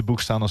nooit te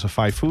boek staan als een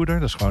 5-footer.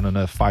 Dat is gewoon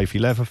een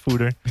 5'11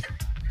 footer.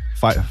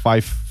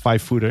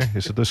 5 footer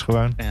is het dus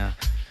gewoon. Ja.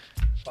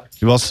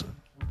 Die was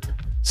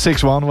 6'1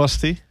 was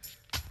die.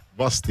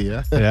 Was die,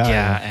 hè?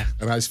 Ja, echt.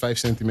 En hij is 5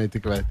 centimeter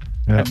kwijt.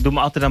 Ja. Het doet me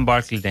altijd aan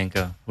Barkley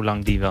denken. Hoe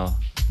lang die wel...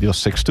 Die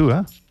was 6'2,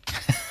 hè?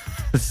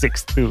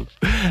 6'2.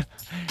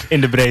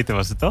 In de breedte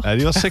was het toch?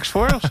 Die was 6'4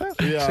 of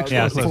zo? Ja,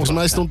 Six- volgens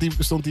mij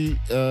stond hij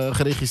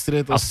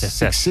geregistreerd als 6'6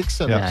 zelfs,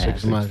 Ja,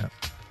 volgens mij. Ja.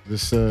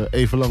 Dus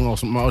even lang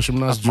als... Maar als je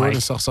hem naast Als Jordan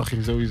Mike. zag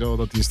je sowieso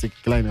dat hij een stukje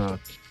kleiner had.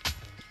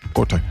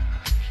 Korter.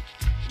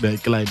 Nee,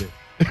 kleiner.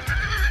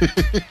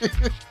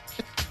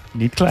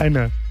 Niet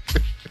kleiner.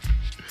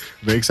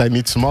 Nee, ik zei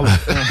niet smaller.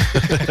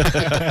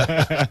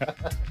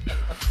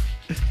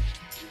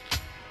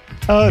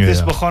 Oh, het is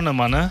Ja. begonnen,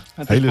 man. Hè? Het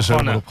is Hele begonnen.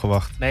 zomer op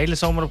gewacht. De hele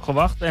zomer op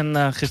gewacht.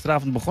 En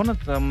gisteravond begon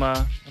het om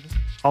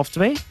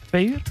 1:30,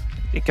 2 uur.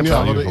 Ik heb Ja, wel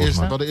we hadden, uur eerst, volgens we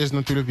mij. hadden eerst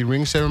natuurlijk die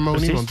ring ceremony.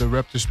 Precies. Want de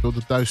Raptors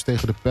speelden thuis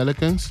tegen de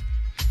Pelicans.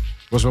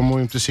 Het was wel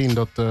mooi om te zien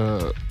dat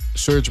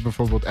Serge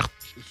bijvoorbeeld echt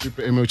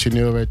super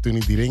emotioneel werd toen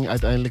hij die ring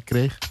uiteindelijk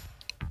kreeg. De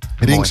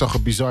ring Mooi. zag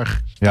er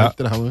bizar Ja. uit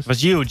trouwens. Het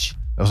was huge.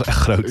 Dat was echt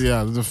groot. Ja,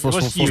 dat was was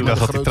volgens huge. Ik mij dacht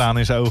de dat hij tranen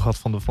in zijn ogen had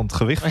van het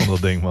gewicht van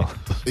dat ding, man.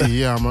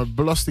 Ja, maar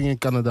belasting in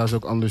Canada is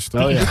ook anders.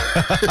 Toch? Oh ja.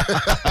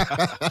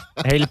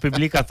 Het hele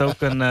publiek had ook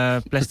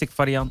een plastic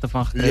variant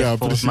ervan gekregen. Ja,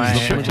 volgens precies. mij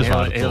Dat shirtjes heel,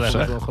 waren heel tof, erg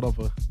Dat zeg. is wel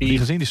grappig. Heb je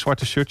gezien die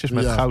zwarte shirtjes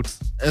met Ja. goud?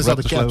 En ze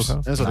hadden Raptors caps.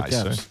 logo? En ze hadden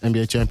Nice, caps.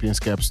 NBA Champions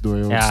caps door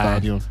heel het Ja.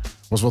 stadion.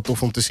 Was wel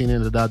tof om te zien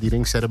inderdaad. Die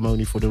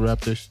ringceremonie voor de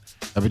Raptors.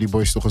 Hebben die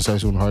boys toch een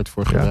seizoen hard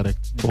voor Ja.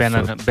 gewerkt.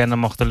 Banner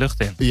mocht de lucht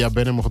in. Ja,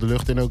 Banner mocht de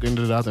lucht in ook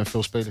inderdaad. En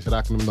veel spelers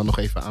raken hem dan nog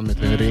even aan met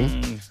hun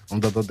ring.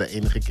 Omdat dat de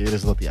enige keer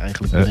is dat hij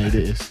eigenlijk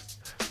beneden is.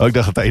 Oh, ik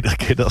dacht het de enige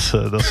keer dat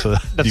ze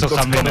die ze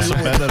gaan winnen. dat ze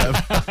banner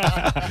hebben.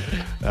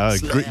 Ja,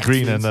 Slecht,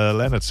 Green en vriend.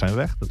 Leonard zijn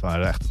weg. Dat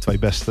waren echt de twee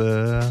beste,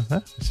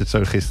 als je het zo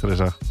gisteren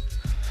zag.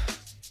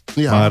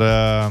 Ja,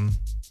 Maar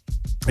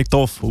ik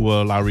tof hoe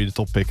Lowry de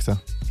top pikte.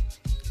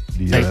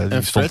 Die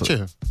en stond...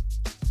 Fredje.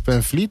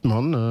 Van Vliet,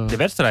 man. De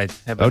wedstrijd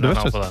hebben we de dan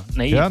wedstrijd. al gedaan.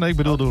 Nee, Ja, nee, ik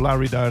bedoel hoe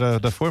Lowry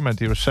daarvoor met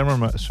die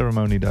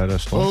ceremony daar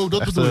stond. Oh,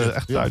 dat echt, bedoel ik.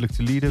 echt Ja. duidelijk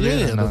te leaden Ja, weer.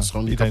 ja, En, dat is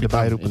gewoon die iedereen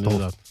erbij kapitein, roepen, tof.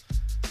 inderdaad.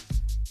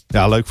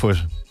 Ja, leuk voor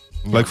ze.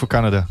 Leuk voor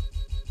Canada.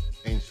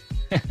 Eens.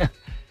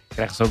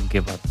 krijgen ze ook een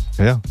keer wat.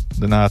 Ja,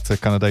 daarna het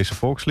Canadese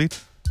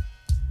volkslied.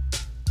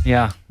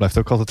 Ja, Blijft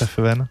ook altijd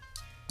even wennen.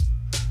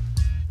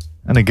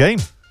 En een game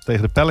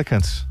tegen de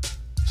Pelicans.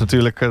 Dat is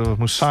natuurlijk, het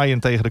moest Zion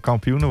tegen de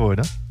kampioenen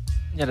worden.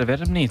 ja, dat werd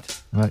hem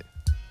niet. Nee.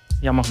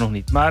 Jammer genoeg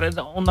niet.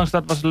 Maar ondanks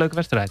dat was het een leuke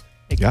wedstrijd.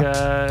 Ik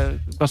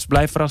ik was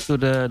blij verrast door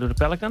de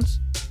Pelicans.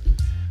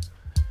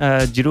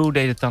 Giroud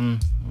deed het dan...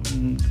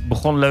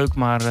 begon leuk,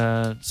 maar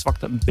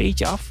zwakte een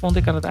beetje af, vond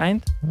ik aan het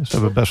eind. Ze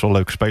hebben best wel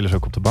leuke spelers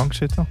ook op de bank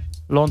zitten.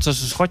 Lonzo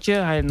zijn schotje,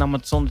 hij nam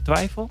het zonder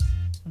twijfel.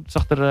 Het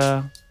zag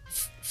er...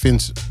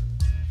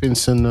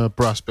 Vincent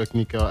prospect,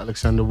 Nickel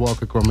Alexander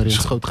Walker kwam erin.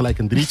 Schoot gelijk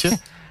een drietje.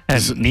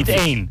 niet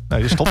één. Nee,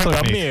 die stopt Hij ook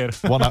kwam niet.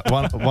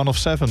 meer. One of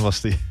 7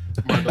 was die.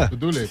 Maar dat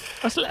bedoel ik.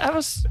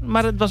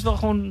 Maar het was wel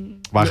gewoon...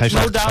 Waren geen no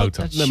slechte doubt,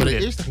 schoten. het Nee, maar de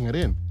shooter. eerste ging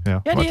erin. Ja. Ja,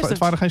 Maar de het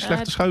waren geen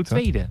slechte de schoten.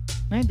 tweede.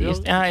 Nee, de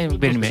eerste. Ja, ik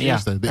weet niet meer. De Ja.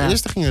 eerste. De Ja.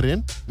 eerste ging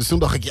erin. Dus toen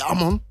dacht ik, ja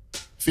man.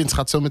 Vince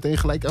gaat zo meteen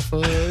gelijk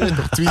even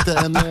toch tweeten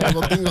en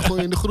wat dingen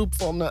gooien in de groep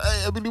van... hey,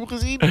 hebben jullie hem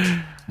gezien?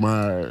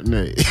 Maar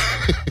nee.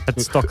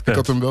 Het stokte. Ik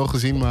had hem wel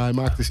gezien, maar hij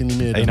maakte ze niet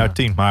meer. 1 daarna. uit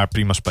 10, maar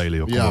prima spelen.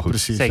 Joh. Kom Ja, wel goed.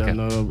 precies. Zeker.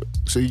 En,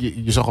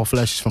 je zag al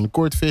flashes van de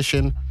court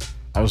vision.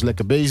 Hij was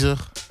lekker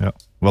bezig.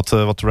 Wat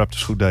de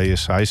Raptors goed deed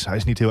is, hij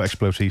is niet heel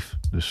explosief.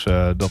 Dus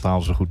dat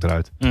halen ze goed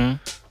eruit. Mm.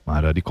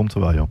 Maar die komt er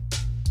wel, joh.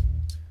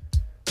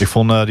 Ik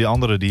vond die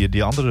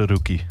andere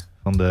rookie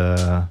van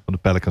de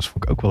Pelicans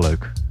vond ik ook wel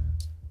leuk.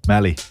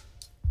 Mally,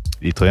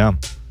 die Italiaan.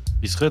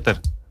 Die schutter.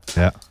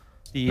 Ja.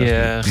 Die, die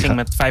ging gaat-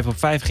 met 5 op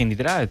 5 ging die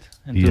eruit.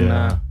 En Die,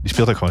 toen, die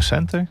speelt ook gewoon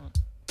center.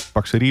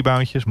 Pakt zijn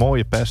reboundjes,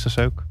 mooie passes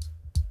ook.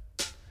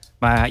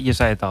 maar je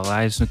zei het al,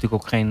 hij is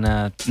natuurlijk ook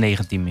geen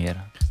 19 meer.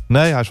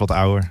 Nee, hij is wat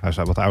ouder. Hij is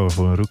wat ouder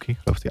voor een rookie. Ik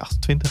geloof dat hij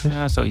 28 is.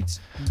 Ja, zoiets.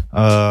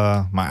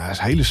 Maar hij is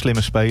een hele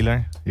slimme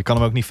speler. Je kan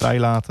hem ook niet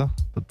vrijlaten.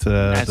 hij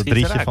Dat schiet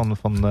drietje eruit.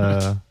 van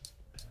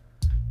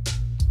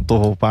toch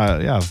wel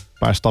een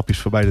paar stapjes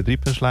voorbij de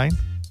driepuntslijn.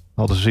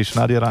 Hadden ze zoiets,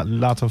 die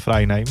laten hem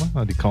vrij nemen.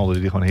 Nou, die knalde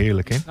die gewoon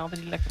heerlijk in. Nou,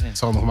 die lekker in. Het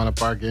zal nog maar een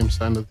paar games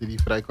zijn dat hij die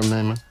vrij kan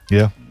nemen.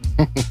 Ja.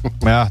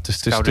 Maar ja, het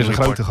is een Scouting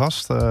grote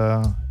gast.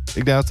 Ik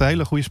denk dat het een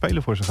hele goede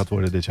speler voor ze gaat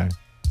worden dit jaar.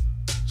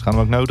 Ze gaan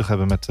hem ook nodig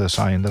hebben met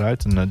Zion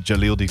eruit. En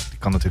Jalil die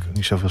kan natuurlijk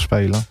niet zoveel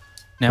spelen.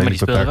 Nee, maar die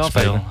speelde wel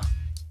beperkt veel.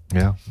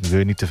 Ja, die wil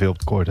je niet te veel op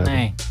het koord hebben.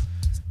 Nee,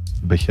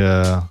 Een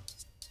beetje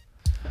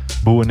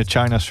boe in de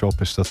China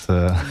shop is dat.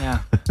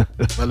 ja.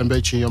 Wel een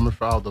beetje een jammer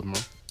verhaal dat, man.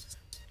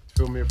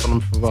 Veel meer van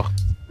hem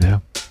verwacht.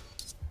 Ja.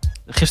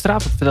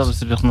 Gisteravond vertelde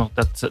ze dus nog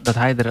dat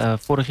hij er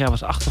vorig jaar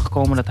was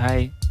achtergekomen dat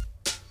hij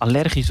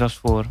allergisch was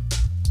voor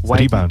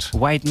Rebounds.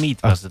 white meat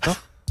was het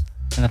toch?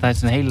 En dat hij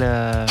zijn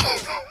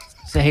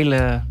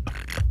hele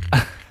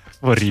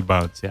voor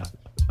rebounds, ja.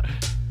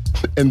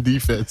 En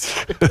defense.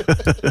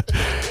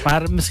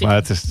 Maar misschien... Maar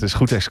het is een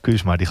goed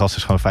excuus, maar die gast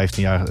is gewoon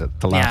 15 jaar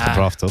te laat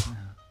gedraft, toch?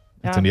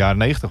 Ja. In de jaren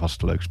 90 was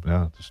het leuk.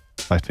 Ja, het is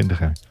 25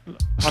 jaar. Was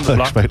On het the leuk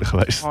block. speler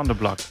geweest. On the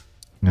block.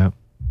 Ja.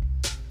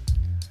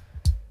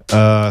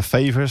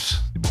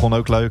 Favors, die begon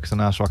ook leuk.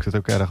 Daarna zwakte het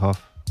ook erg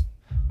af.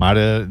 Maar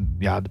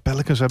de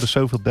Pelicans hebben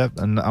zoveel depth.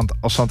 En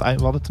als ze aan het einde,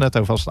 we hadden het net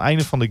over, als het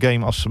einde van de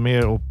game, als ze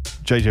meer op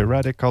J.J.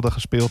 Redick hadden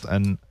gespeeld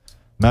en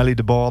Melly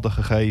de bal hadden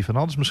gegeven, dan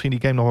hadden ze misschien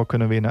die game nog wel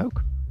kunnen winnen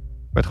ook.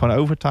 Werd gewoon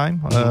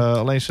overtime.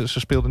 Alleen ze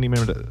speelden niet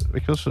meer.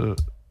 Weet je wel,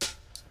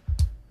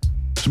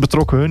 ze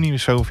betrokken hun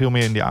niet zoveel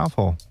meer in die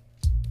aanval.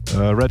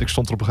 Redick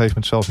stond er op een gegeven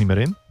moment zelfs niet meer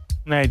in.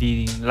 Nee,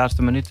 die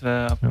laatste minuut,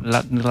 de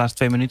laatste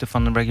 2 minuten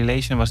van de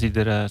regulation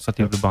zat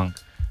hij op de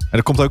bank. En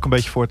dat komt ook een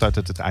beetje voort uit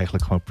dat het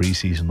eigenlijk gewoon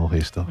pre-season nog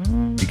is. Toch?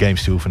 Die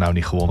games die hoeven nou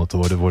niet gewonnen te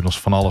worden. Er wordt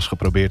nog van alles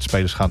geprobeerd.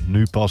 Spelers gaan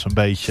nu pas een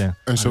beetje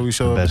En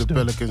sowieso hebben de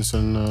Pelicans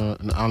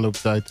een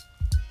aanlooptijd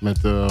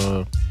met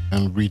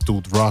een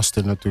retooled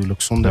roster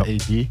natuurlijk, zonder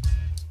AD.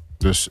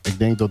 Dus ik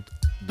denk dat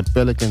de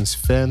Pelicans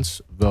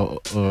fans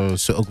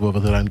ze ook wel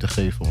wat ruimte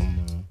geven om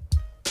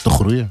te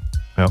groeien.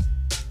 Ja.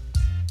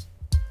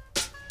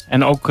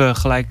 En ook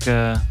gelijk,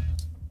 we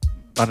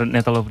hadden het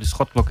net al over de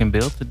schotklok in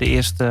beeld. De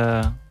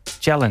eerste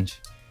challenge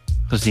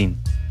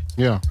gezien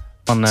Ja,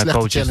 van slechte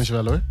coaches. challenge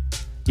wel hoor.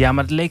 Ja,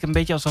 maar het leek een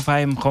beetje alsof hij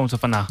hem gewoon zo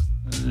van, nou,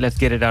 let's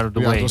get it out of the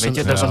way. Weet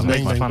je, dat was een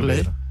beetje van...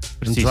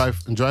 Precies.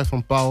 Een drive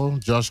van Powell.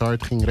 Josh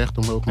Hart ging recht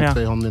omhoog met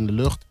 2 handen in de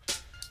lucht.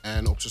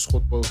 En op zijn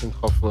schotpoging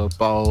gaf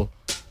Powell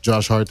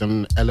Josh Hart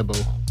een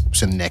elleboog op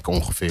zijn nek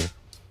ongeveer.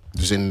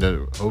 Dus in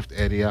de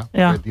hoofdarea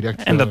werd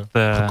direct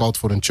gekald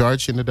voor een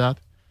charge inderdaad.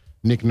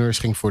 Nick Nurse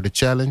ging voor de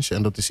challenge.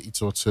 En dat is iets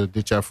wat ze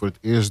dit jaar voor het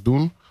eerst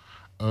doen.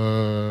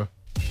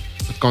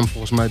 Het kan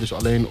volgens mij dus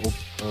alleen op...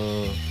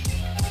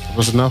 wat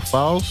was het nou?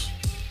 Fouls?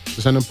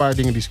 Er zijn een paar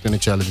dingen die ze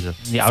kunnen challengen.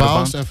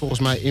 Fouls en volgens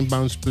mij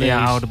inbounds plays.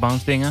 Ja, oude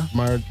bounce dingen.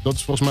 Maar dat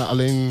is volgens mij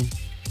alleen...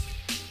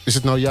 Is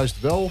het nou juist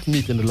wel of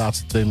niet in de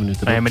laatste 2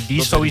 minuten? Nee, maar die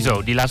is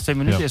sowieso. Die laatste 2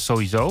 minuten is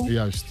sowieso.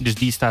 Juist. Dus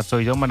die staat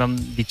sowieso. Maar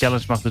dan die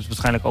challenge mag dus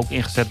waarschijnlijk ook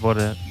ingezet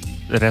worden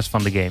de rest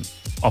van de game.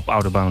 Op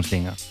oude bounce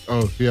dingen.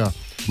 Oh, ja.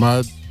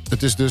 Maar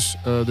het is dus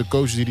de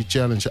coach die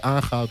challenge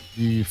aangaat,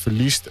 die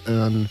verliest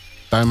een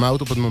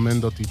time-out op het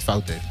moment dat hij het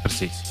fout heeft.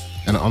 Precies.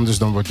 En anders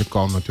dan wordt de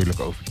call natuurlijk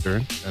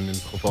overturned. En in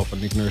het geval van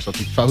Nick Nurse had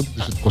hij het fout,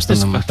 dus het kostte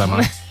hem een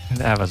time-out.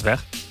 Hij was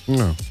weg. Ja.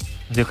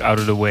 Dat is ook out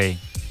of the way.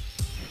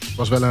 Het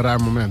was wel een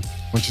raar moment.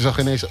 Want je zag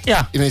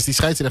ineens die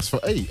scheidsrechter van...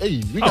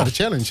 Hey, we got a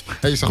challenge.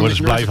 En je zag Nick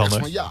Nurse echt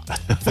van... Ja,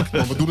 fuck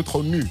man, we doen het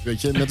gewoon nu.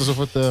 Weet je? Net alsof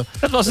het...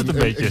 dat was het een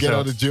beetje get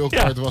out of jail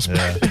card was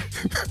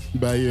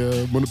bij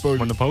Monopoly.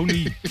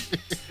 Monopoly.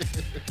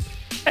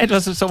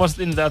 Zo was het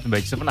inderdaad een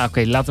beetje. Zo van, nou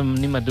oké, laten we hem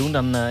niet meer doen.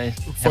 Dan hebben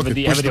we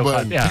die ook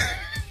gehad. Ja.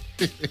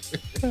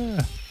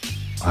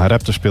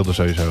 Raptors speelde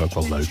sowieso ook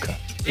wel leuk. Hè?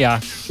 Ja.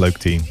 Leuk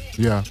team.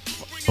 Ja.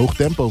 Hoog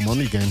tempo man,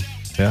 die game.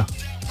 Ja.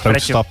 Grote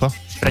stappen.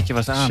 Fredje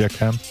was aan. Check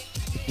hem.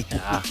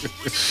 Ja.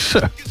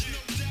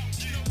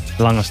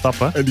 Lange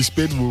stappen. En die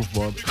spin move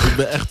man. Ik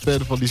ben echt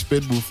fan van die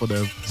spin move van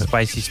hem.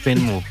 Spicy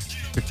spin move.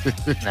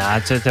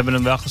 Nou, ze hebben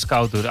hem wel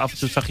gescout hoor. Af en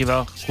toe zag je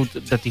wel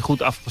goed, dat hij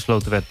goed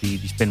afgesloten werd,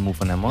 die spin move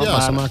van hem hoor. Ja,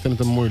 maar, ze maakten het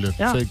hem moeilijk.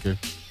 Ja. Zeker.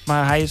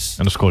 Maar hij is...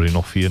 En dan scoorde hij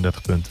nog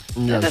 34 punten.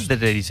 Ja, dat deed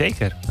hij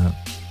zeker.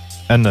 Ja.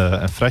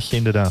 En Fredje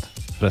inderdaad.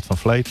 Fred van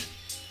Vleet.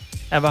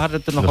 En we hadden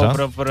het er nog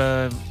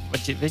over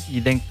wat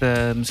je denkt,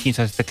 misschien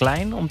zijn ze te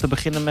klein om te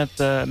beginnen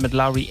met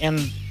Lowry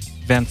en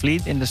Van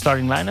Vliet in de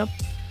starting line-up.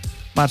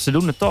 Maar ze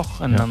doen het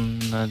toch. En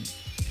dan...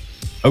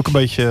 Ook een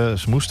beetje,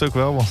 ze moesten ook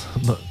wel, want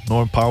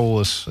Norm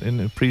Powell is in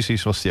de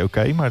pre-season was hij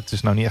oké, maar het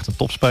is nou niet echt een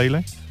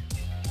topspeler.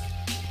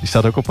 Die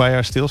staat ook op een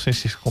jaar stil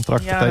sinds hij zijn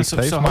contract getekend heeft.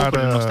 Ja, ze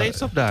hopen er nog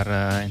steeds op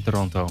daar in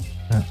Toronto.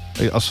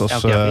 Ja. Als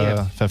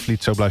Van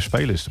Vliet zo blijft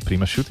spelen, is het een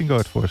prima shooting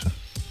guard voor ze.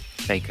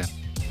 Zeker.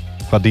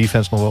 Qua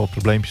defense nog wel wat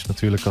probleempjes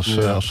natuurlijk als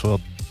ze wat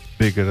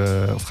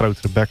bigger of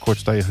grotere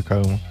backcourts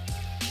tegenkomen.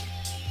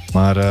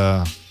 Maar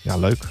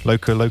leuk.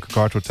 Leuke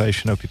guard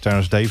rotation. Ook die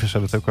Terrence Davis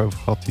hebben we het ook over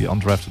gehad. Die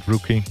undrafted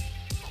rookie.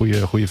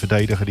 Goeie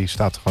verdediger. Die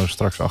staat gewoon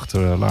straks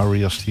achter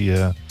Lowry. Als die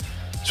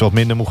zo wat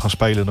minder moet gaan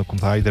spelen, dan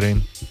komt hij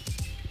erin.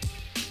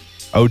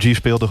 OG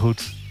speelde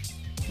goed.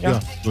 Ja,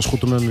 het was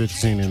goed om hem weer te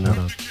zien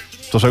inderdaad. Ja.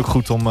 Het was ook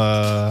goed om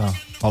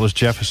Hollis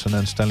Jefferson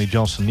en Stanley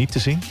Johnson niet te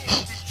zien.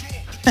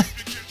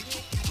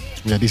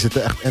 Ja, die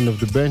zitten echt end of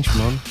the bench,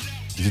 man.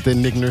 Die zitten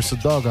in Nick Nurse's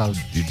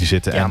doghouse. Die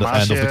zitten end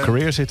of the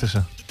career zitten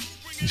ze.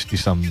 Die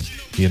staan,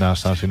 hierna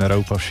staan ze in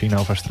Europa of China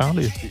of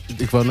Australië.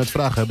 Ik wou net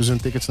vragen, hebben ze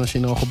hun tickets naar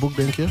China al geboekt,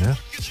 denk je? Ja.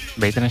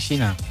 Beter naar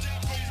China.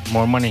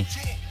 More money.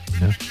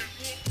 Ja.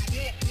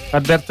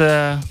 Maar het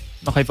werd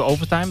nog even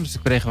overtime, dus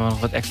dan kregen we nog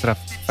wat extra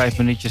 5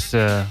 minuutjes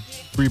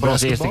voor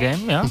onze eerste game.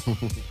 Ja.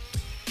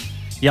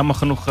 Jammer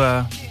genoeg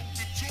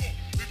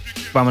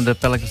kwamen de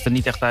Pelicans er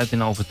niet echt uit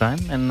in overtime.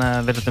 En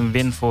werd het een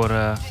win voor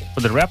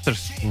de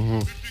Raptors.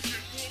 Mm-hmm.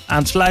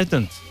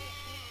 Aansluitend.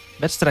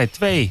 Wedstrijd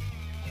 2.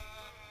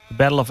 The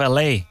Battle of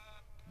LA.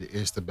 De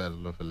eerste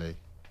Battle of LA.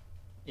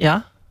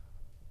 Ja?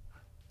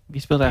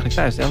 Wie speelde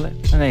eigenlijk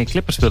thuis? Nee,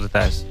 Clippers speelde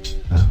thuis.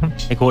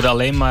 Ik hoorde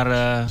alleen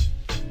maar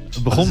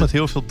Het begon met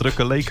heel veel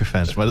drukke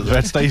Laker-fans, maar dat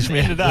werd steeds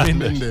minder.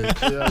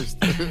 Juist.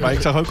 Maar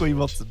ik zag ook al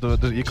iemand...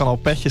 Je kan al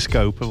petjes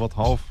kopen wat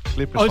half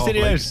Clippers, half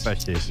serieus? Lakers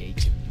petje is.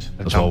 Jeetje.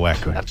 Dat is wel wack,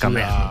 hoor. Dat kan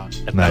echt Ja.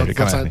 niet. Nee, dat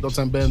kan echt niet. Dat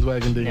zijn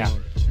bandwagon dingen. Ja. hoor.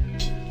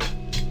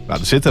 Nou,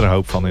 er zit er een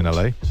hoop van in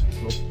L.A.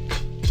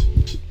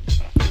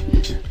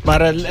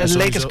 Maar sowieso-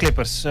 Lakers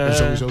Clippers. En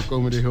sowieso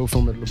komen er heel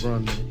veel met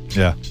LeBron mee.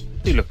 Ja.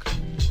 Tuurlijk.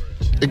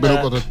 Ik ben ook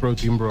Eh, altijd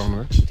pro-team Brown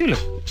hoor.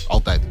 Tuurlijk.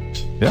 Altijd.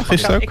 Ja,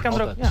 gisteren Ik ook? kan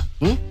er ook, Altijd.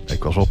 ja.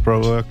 Ik was wel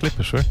pro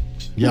Clippers, hoor.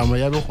 Ja, maar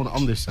jij wil gewoon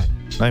anders zijn.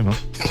 Nee, man.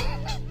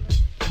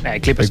 Nee,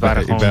 Clippers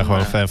waren Ik ben gewoon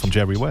een eh, fan van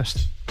Jerry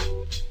West.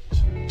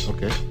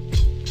 Oké.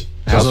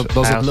 hij Dat had- is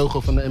hij het had- logo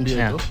van de NBA,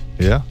 Ja. toch?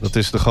 Ja, dat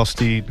is de gast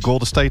die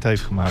Golden State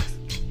heeft gemaakt.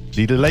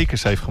 Die de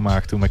Lakers heeft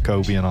gemaakt toen met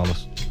Kobe en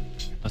alles.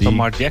 Was dat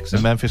Mark De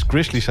Jackson? Memphis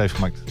Grizzlies heeft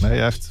gemaakt. Nee,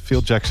 hij heeft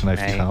Phil Jackson heeft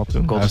hij Nee, gehaald toen.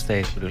 Hij Golden heeft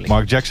State bedoel ik.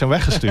 Mark Jackson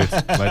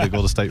weggestuurd bij de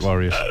Golden State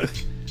Warriors.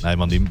 Nee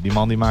man, die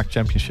man die maakt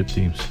championship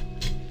teams.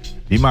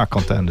 Die maakt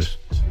contenders.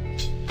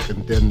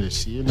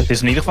 Contenders, zie je Het niet. is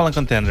in ieder geval een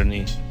contender nu.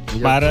 Ja,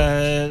 Maar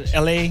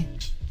toch? LA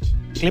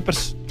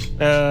Clippers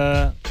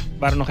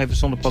waren nog even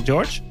zonder Paul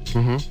George.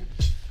 Mhm.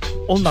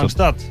 Ondanks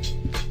dat.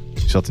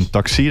 Die zat in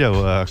tuxedo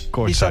Die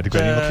courtside. zat, Ik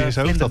weet niet wat hij in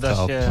zijn hoofd had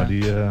gehaald. vlinderdasje. Maar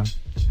die...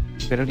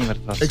 Ik weet ook niet wat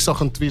het was. Ik zag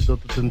een tweet dat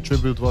het een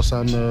tribute was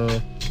aan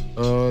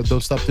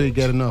Don't Stop Till You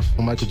Get Enough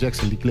van Michael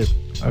Jackson, die clip.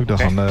 ook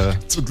nog Oké. aan...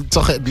 Het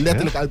zag er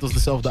letterlijk uit als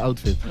dezelfde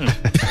outfit.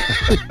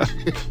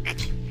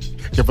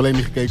 Ik heb alleen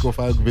niet gekeken of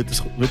hij ook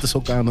witte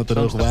sokken aan had en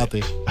hoog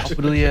water. Of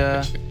bedoel je...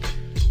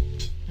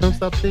 Don't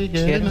Stop Till You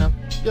Get Get Enough.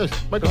 Juist,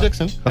 Michael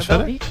Jackson. Ga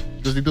verder.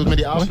 Dus die doet met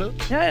die afro.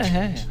 Ja,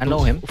 I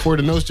know him. Voor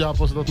de nose job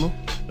was dat nog.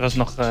 Dat was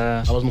nog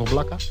Hij was nog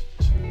blakka.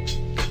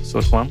 een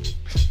soort van.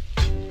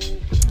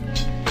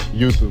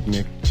 YouTube,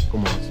 Nick. Kom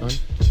on, son.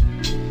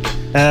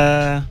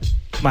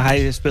 Maar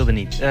hij speelde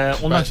niet.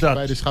 Ondanks dat.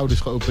 Bij de schouders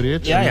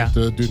geopereerd. Ja, en ja.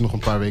 het duurt nog een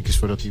paar weken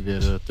voordat hij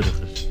weer terug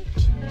is.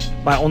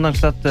 Maar ondanks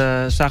dat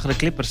zagen de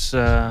Clippers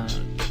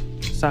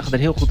zagen er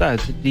heel goed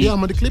uit. Ja,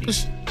 maar de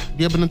Clippers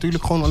die hebben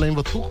natuurlijk gewoon alleen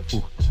wat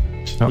toegevoegd.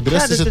 Voor de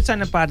rest is dit het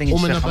zijn een paar dingen om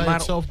en zeggen. nabij Maar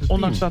hetzelfde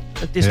ondanks team.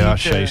 dat, het is Ja, niet...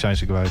 Shea zijn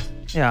ze kwijt.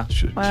 ja,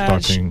 maar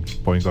Starting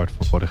point guard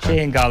van vorig Shea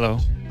jaar. en Gallo.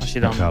 Als je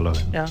dan... Gallo,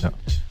 Ja. ja.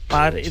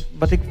 Maar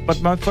wat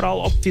mij vooral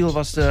opviel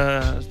was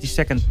die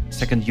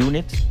second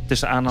unit,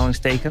 tussen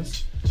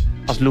aanhalingstekens.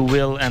 Als Lou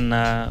Will en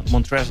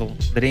Montrezl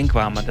erin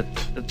kwamen.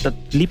 Dat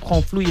liep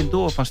gewoon vloeiend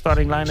door. Van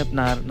starting line-up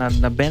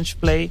naar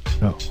benchplay.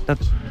 Ja.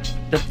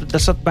 Daar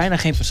zat bijna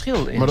geen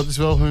verschil in. Maar dat is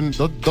wel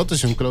dat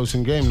is hun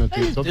closing game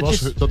natuurlijk.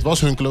 Nee, Dat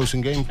was hun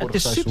closing game vorig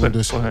is seizoen. super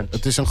Dus voor hun.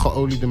 het is een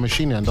geoliede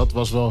machine. En dat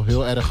was wel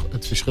heel erg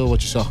het verschil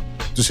wat je zag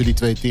tussen die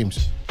twee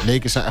teams.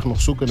 Lakers zijn echt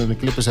nog zoeken en de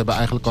Clippers hebben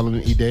eigenlijk al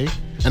een idee.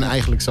 En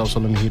eigenlijk zelfs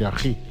al een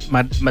hiërarchie.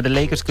 Maar de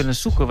Lakers kunnen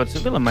zoeken wat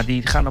ze willen. Maar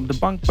die gaan op de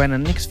bank bijna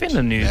niks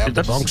vinden nu. Ja, op de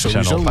Dat bank is, Ze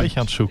zijn al sowieso een niet. tijdje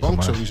aan het zoeken. Bank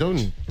Maar sowieso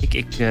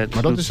niet. maar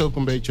Maar dat is ook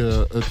een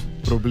beetje het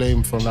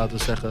probleem van, laten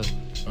we zeggen,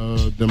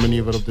 de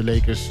manier waarop de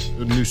Lakers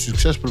nu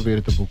succes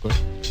proberen te boeken.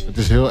 Het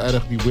is heel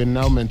erg die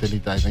win-now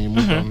mentaliteit. En je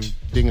moet dan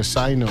dingen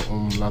signen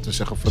om, laten we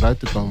zeggen, vooruit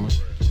te komen.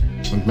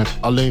 Want met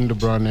alleen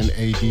LeBron en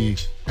AD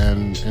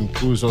en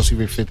Cruz als hij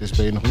weer fit is,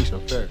 ben je nog niet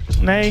zo ver.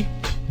 Nee,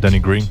 Danny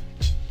Green.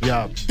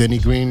 Ja, Danny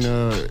Green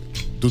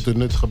doet een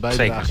nuttige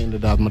bijdrage Zeker.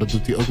 inderdaad, maar dat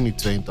doet hij ook niet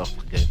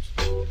 82 games.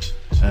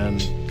 En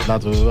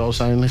laten we wel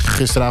zijn,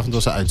 gisteravond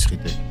was hij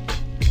uitschieting.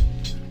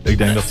 Ik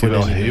denk dat hij wel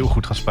Danny heel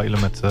goed gaat spelen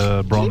met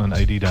Bron en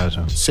AD daar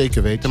zo.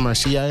 Zeker weten, maar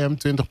zie jij hem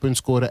 20 punten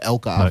scoren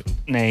elke avond?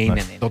 nee.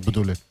 Dat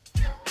bedoel ik.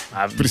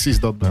 Maar Precies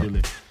dat bedoel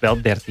ik.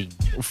 wel 13.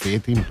 Of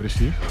 14,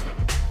 precies.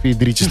 4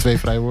 drietjes, 2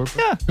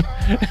 vrijworpen. Ja.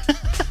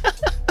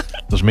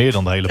 Dat is meer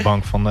dan de hele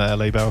bank van LA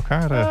bij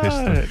elkaar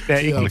gisteren. Nee, Ja,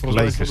 Eigenlijk volgens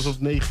mij Lakers. was het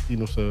op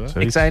 19 of zo. Hè? Zoiets.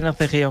 ik zei nog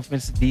tegen jou,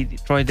 mensen, die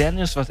Troy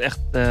Daniels was echt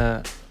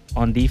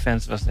on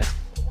defense was echt.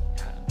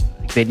 Ja,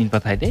 ik weet niet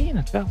wat hij deed in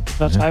het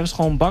veld. Hij was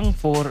gewoon bang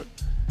voor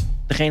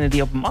degene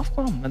die op hem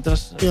afkwam. Het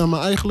was, Ja,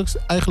 maar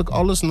eigenlijk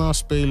alles na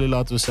spelen,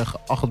 laten we zeggen,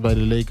 8 bij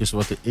de Lakers,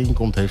 wat erin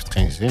komt, heeft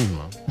geen zin,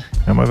 man.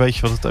 Ja, maar weet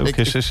je wat het ook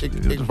is?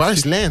 Waar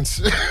is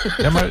Lance?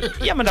 Ja, maar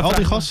ja, maar dat al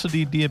die vraag- gasten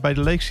die bij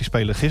de Lakers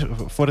spelen,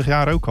 vorig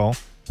jaar ook al,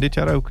 dit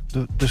jaar ook,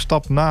 de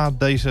stap na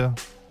deze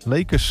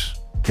Lakers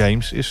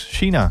games is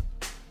China.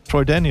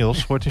 Troy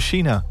Daniels wordt in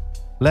China.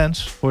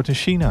 Lance wordt in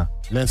China.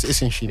 Lance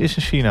is in China. Is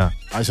in China.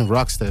 Hij is een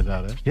rockster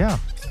daar, hè? Ja,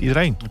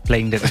 iedereen.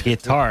 Playing the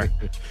guitar.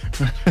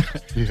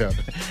 Ja.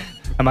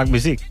 Hij maakt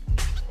muziek.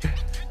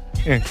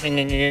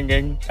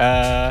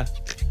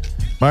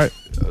 Maar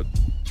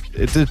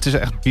het is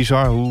echt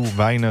bizar hoe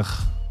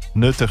weinig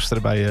nuttigs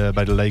er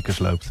bij de Lakers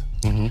loopt.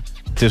 Mhm.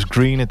 Het is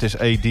Green, het is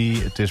AD,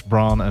 het is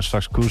Bron en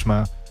straks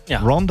Kuzma. Ja.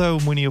 Rondo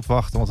moet je niet op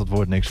wachten, want het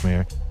wordt niks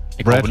meer.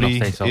 Ik hoop het nog Bradley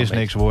steeds wel een is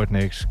niks, wordt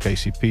niks.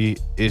 KCP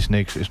is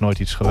niks, is nooit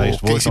iets geweest,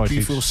 wordt nooit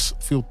KCP iets.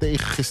 viel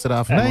tegen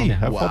gisteravond. Nee, man.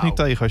 hij valt Wauw. niet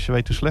tegen als je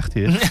weet hoe slecht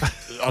hij is.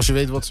 Als je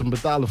weet wat ze hem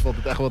betalen, valt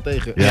het echt wel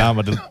tegen. Ja,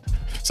 maar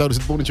Zouden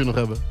ze het bonnetje nog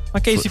hebben?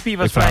 Maar KCP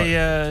was Ik vraag-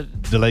 vrij...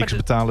 de Lakers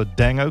betalen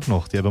Deng ook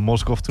nog. Die hebben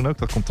Moskov toen ook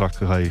dat contract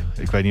gegeven.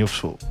 Ik weet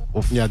niet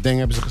of Ja, Deng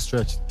hebben ze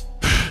gestretched.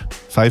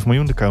 5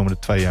 miljoen de komende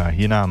 2 jaar.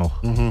 Hierna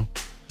nog. Mhm.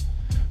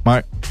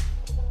 Maar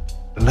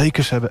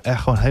Lakers hebben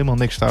echt gewoon helemaal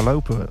niks daar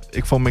lopen.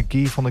 Ik vond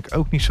McGee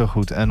ook niet zo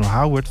goed. En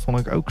Howard vond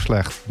ik ook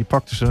slecht. Die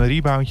pakte zijn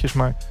reboundjes,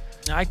 maar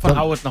Ja, ik vond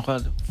Howard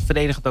nog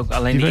verdedigend ook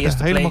alleen die de werden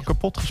eerste helemaal play.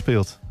 kapot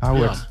gespeeld.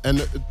 Howard. En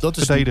dat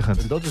is,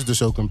 Verdedigend. en dat is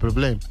dus ook een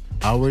probleem.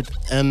 Howard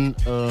en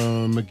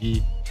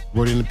McGee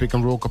worden in de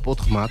pick-and-roll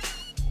kapot gemaakt.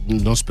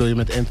 Dan speel je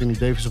met Anthony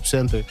Davis op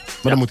center.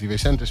 Maar dan moet hij weer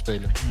center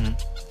spelen.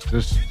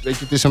 Dus weet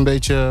je, het is een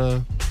beetje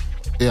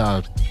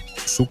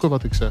zoeken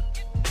wat ik zeg.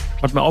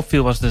 Wat mij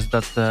opviel was dus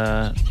dat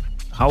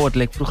Howard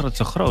leek vroeger het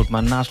zo groot,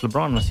 maar naast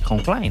LeBron was hij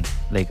gewoon klein,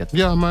 leek het.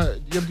 Ja, maar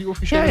je hebt die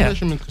officiële Ja.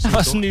 measurement gezien, Hij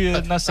was toch? nu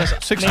naar 6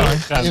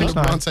 6'9". En Ja,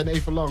 LeBron zijn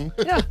even lang.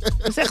 Ja,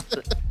 dat is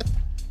echt...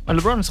 Maar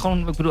LeBron is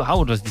gewoon, ik bedoel,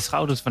 Howard was die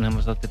schouders van hem,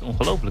 was dat dit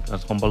ongelooflijk. Dat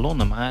is gewoon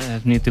ballonnen, maar hij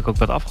heeft nu natuurlijk ook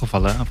wat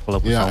afgevallen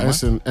afgelopen Ja,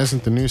 zomer. en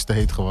zijn tenue is te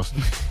heet gewassen.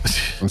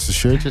 Want zijn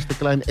shirtje is te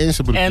klein en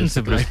zijn broekje En is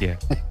te zijn klein.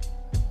 broekje.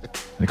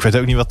 Ik weet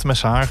ook niet wat er met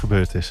zijn haar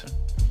gebeurd is.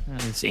 Ja,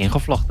 het is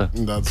ingevlochten.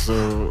 Dat is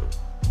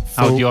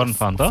Houdt Jordan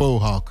van, toch?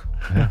 faux hawk.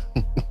 Ja.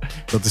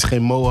 Dat is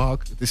geen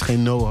mohawk, het is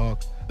geen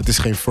no-hawk, het is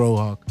geen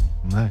fro-hawk.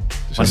 Nee, het is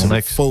Het is helemaal een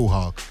niks. faux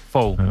hawk.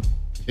 Faux. Ja.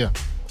 Ja.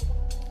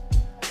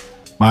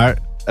 Maar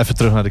even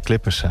terug naar de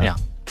Clippers. Hè. Ja.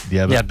 Die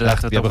hebben, Ja, laten we die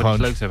het hebben over iets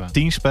gewoon leuks hebben.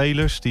 10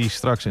 spelers die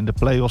straks in de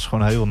playoffs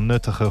gewoon heel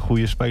nuttige,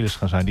 goede spelers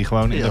gaan zijn. Die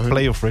gewoon in Ja, de hun-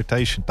 playoff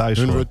rotation thuis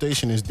Hun horen.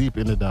 rotation is diep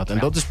inderdaad. En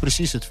Ja. dat is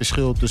precies het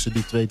verschil tussen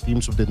die twee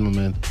teams op dit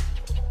moment.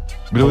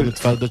 Ik bedoel, Gewoon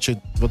het feit dat je,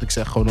 wat ik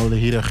zeg, gewoon al een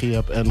hiërarchie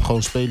hebt. En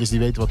gewoon spelers die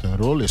weten wat hun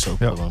rol is ook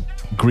Ja. gewoon.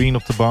 Green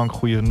op de bank,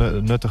 goede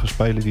nuttige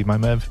speler die bij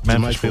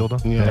Memphis speelde.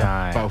 Ja,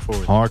 Ja. power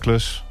forward.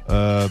 Harkless.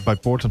 Bij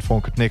Portland vond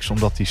ik het niks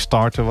omdat hij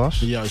starter was.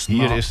 Juist, Hier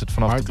maar is het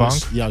vanaf de Harkless,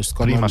 bank. juist,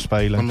 kan Prima dan,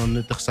 spelen. kan dan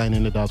nuttig zijn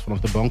inderdaad vanaf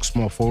de bank.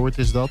 Small forward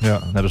is dat. Ja,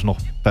 dan hebben ze nog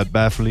Pat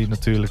Beverly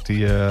natuurlijk,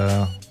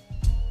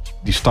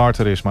 die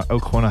starter is, maar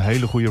ook gewoon een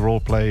hele goede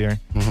roleplayer.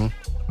 Mhm.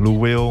 Lou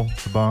Will op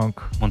de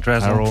bank.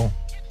 Montrezl. Harrell.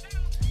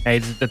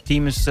 Hey, dat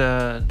team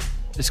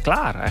is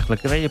klaar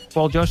eigenlijk. Weet je,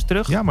 Paul George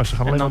terug? Ja, maar ze gaan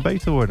En alleen dan- maar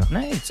beter worden.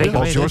 Nee, zeker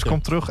Paul weten. George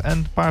komt terug en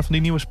een paar van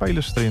die nieuwe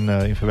spelers erin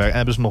in verwerken. En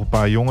hebben ze nog een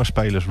paar jonge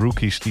spelers,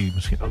 rookies, die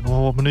misschien ook nog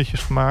wel wat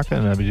minuutjes gaan maken. En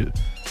dan hebben je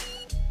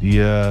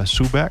die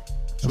Zubac.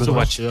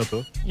 Zubac. Ja,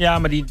 toch? Ja,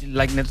 maar die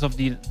lijkt net alsof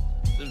die...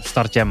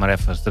 Start jij maar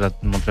even, zodat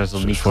Montrezl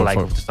niet Voor- gelijk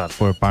voor- hoeft te starten.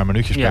 Voor een paar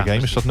minuutjes Ja, per game is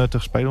precies. dat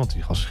nuttig spelen, want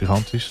die gast is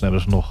gigantisch. Dan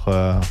hebben ze nog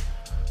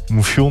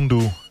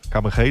Mufiondu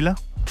Kabengele,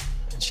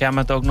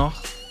 Shamet ook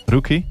nog.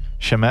 rookie.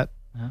 Shamet.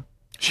 Ja.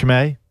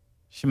 Shemay.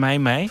 Shemay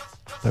mee.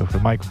 Over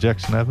Michael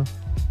Jackson hebben.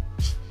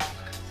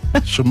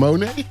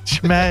 Shimone?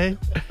 Shemay.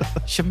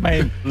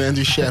 Shemay.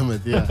 Landry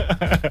Shamet, ja.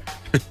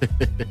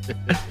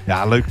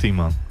 Ja, leuk team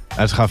man.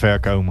 En ze gaan ver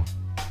komen.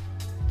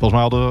 Volgens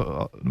mij hadden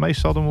de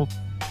meesten hadden hem op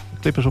de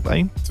Clippers op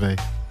 1. 2.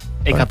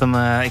 Ik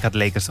had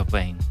Lakers op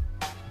 1.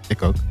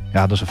 Ik ook.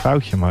 Ja, dat is een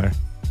foutje, maar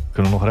we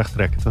kunnen nog recht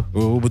trekken toch?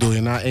 Hoe bedoel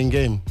je, na 1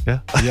 game?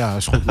 Ja? Ja,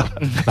 is goed.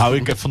 Nou,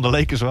 ik heb van de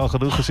Lakers wel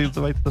genoeg gezien om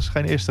te weten dat ze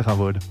geen eerste gaan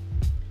worden.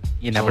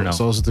 You never know.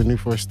 Zoals het er nu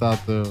voor staat.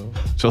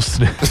 Zoals het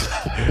nu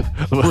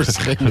Wordt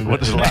ze geen nummer.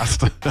 worden ze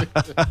laatste.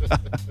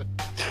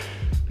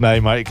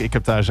 Nee, maar ik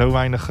heb daar zo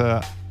weinig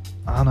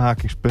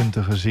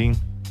aanhakingspunten gezien.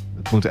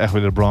 Het moet echt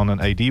weer LeBron en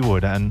AD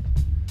worden. En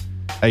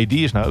AD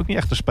is nou ook niet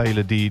echt een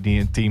speler die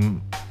een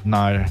team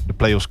naar de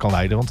playoffs kan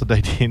leiden. Want dat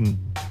deed hij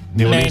in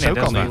New Orleans nee, ook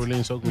dat al is niet. New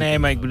Orleans ook niet. Nee,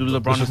 maar ik bedoel,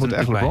 LeBron Dus het is moet er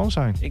echt natuurlijk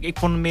bij. LeBron zijn. Ik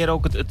vond meer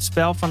ook het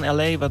spel van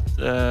LA, wat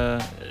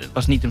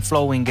was niet een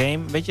flowing game.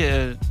 Weet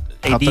je,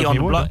 Gaat AD ook on niet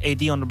the worden. block,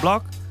 AD on the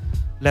block,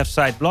 left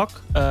side block,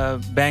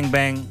 bang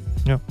bang.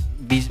 Ja.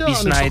 Wie Ja, en ik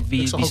snijdt, zag- ik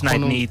wie zag ook snijdt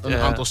gewoon niet. Een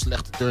aantal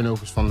slechte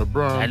turnovers van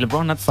LeBron. Nee,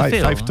 LeBron had te veel.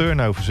 Vijf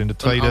turnovers in de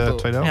tweede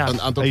helft. Ja.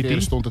 Een aantal AD.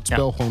 keren stond het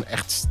spel gewoon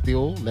echt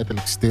stil.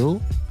 Letterlijk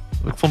stil.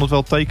 Ik vond het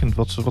wel tekend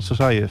wat ze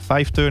zeiden.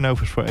 5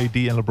 turnovers voor AD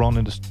en LeBron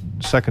in de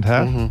second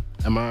half. Mhm.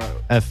 En maar,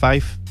 En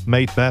 5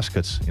 made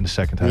baskets in de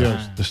second half.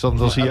 Juist. Dus dan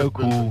Ja, zie je 11 ook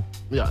punten. hoe...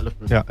 ja, 11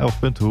 punten. Ja, 11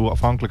 punten, hoe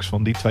afhankelijk ze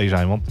van die twee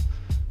zijn. Want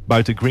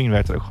buiten Green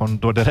werd er ook gewoon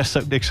door de rest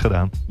ook niks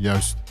gedaan.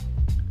 Juist.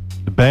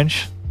 De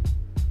bench.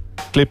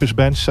 Clippers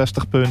bench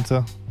 60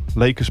 punten.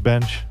 Lakers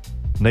bench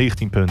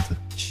 19 punten.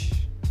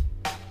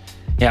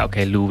 Ja,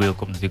 oké, Lou Will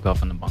komt natuurlijk wel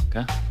van de bank. Hè?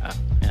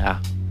 Ja.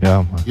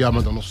 Ja, maar Ja,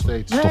 maar dan nog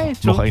steeds. Nee, toch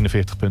true. nog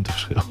 41 punten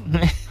verschil.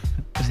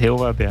 Dat is heel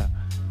wat, ja.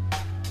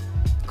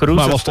 Caruso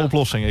Maar was de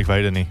oplossing? Ik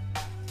weet het niet.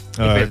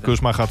 weet het.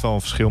 Kuzma gaat wel een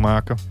verschil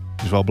maken.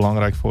 Is wel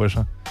belangrijk voor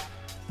ze.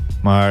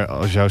 Maar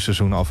als jouw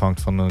seizoen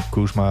afhangt van een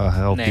Kuzma,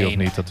 helpt die Nee, of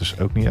nee. niet, dat is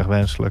ook niet echt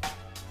wenselijk.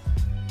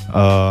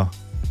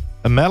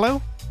 Een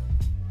Mello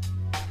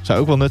zou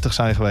ook wel nuttig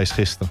zijn geweest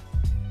gisteren.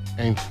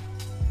 Eens.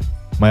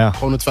 Maar ja,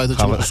 Gewoon het feit dat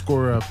je Gaan nog we- een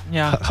score hebt.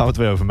 Ja, gaan we het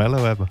weer over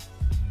Mello hebben.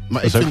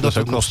 Maar is ik ook- vind dat dat is we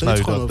ook het nog wel steeds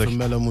sneu gewoon dat over je-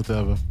 Melo moeten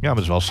hebben. Ja, maar het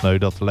is wel sneu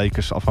dat de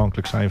Lakers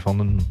afhankelijk zijn van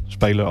een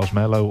speler als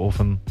Mello of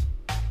een...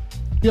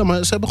 Ja,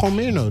 maar ze hebben gewoon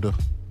meer nodig.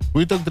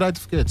 Hoe je het ook draait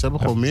of keert, ze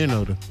hebben gewoon meer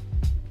nodig.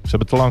 Ze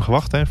hebben te lang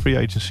gewacht, hè, free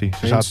agency. Ze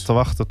Eens. zaten te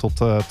wachten tot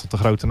de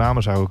grote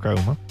namen zouden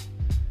komen.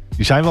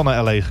 Die zijn wel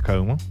naar LA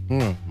gekomen.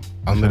 Ja,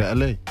 andere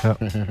LA. Ja.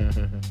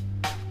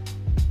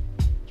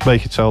 Een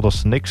beetje hetzelfde als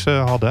de Knicks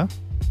hadden. Hè?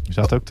 Die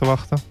zaten ook te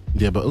wachten.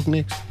 Die hebben ook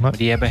niks. maar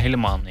die hebben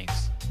helemaal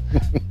niks.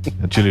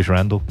 Julius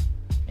Randle.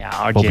 Ja,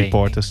 RJ. Bobby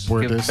Portis.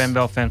 Ik ben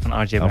wel fan van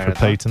RJ Alfred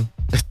Barrett. hoor. Payton.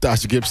 Taj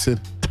Gibson.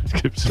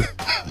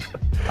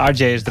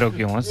 RJ is er ook,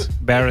 jongens.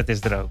 Barrett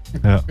is er ook.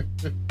 Ja.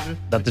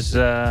 Dat is...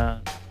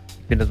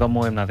 ik vind het wel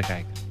mooi om naar te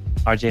kijken.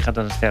 RJ gaat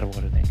dan een ster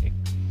worden, denk ik.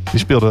 Die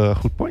speelde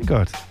goed point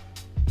guard. Ja,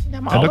 maar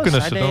En dan alles.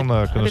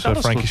 kunnen ze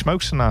Frankie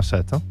Smokes ernaast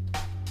zetten.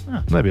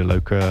 Ja. Dan heb je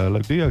een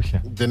leuk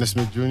duootje. Dennis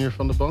Smith Jr.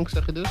 van de bank,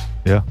 zeg je dus?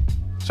 Ja,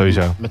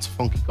 sowieso. Met zijn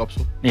funky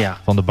kapsel. Ja.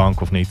 Van de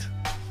bank of niet.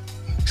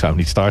 Ik zou hem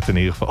niet starten in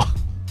ieder geval.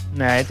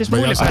 Nee, het is Bij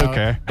jou, moeilijk. I don't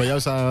care. bij jou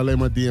zou je alleen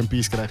maar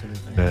DMP's krijgen.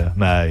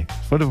 Nee,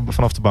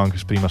 vanaf de bank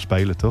is prima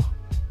spelen, toch?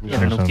 Ja,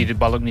 dan hoeft hij de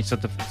bal ook niet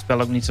het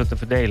spel ook niet zo te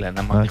verdelen. En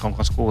dan mag hij gewoon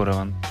gaan scoren.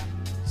 Want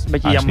het is een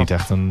beetje Hij is jammer. niet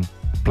echt een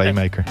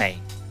playmaker. Nee,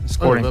 een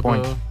scoring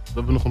point. We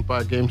hebben nog een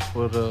paar games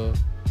voor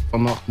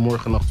vannacht,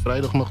 morgennacht,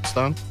 vrijdagnacht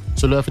staan.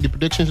 Zullen we even die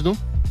predictions doen?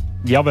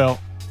 Jawel.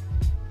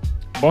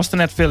 Boston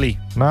at Philly.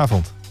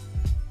 Vanavond.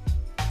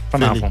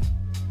 Vanavond.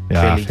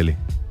 Ja, Philly. Philly.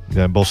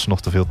 Ja, Bos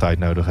nog te veel tijd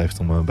nodig heeft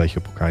om een beetje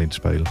op elkaar in te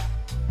spelen.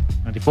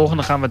 Nou, die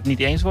volgende gaan we het niet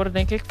eens worden,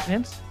 denk ik,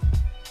 Vince.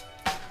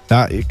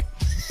 Nou,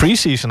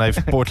 pre-season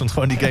heeft Portland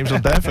gewoon die games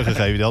aan Denver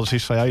gegeven. Die hadden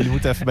zoiets van, ja, jullie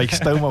moeten even een beetje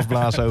stoom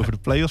afblazen over de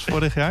playoffs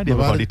vorig jaar. Die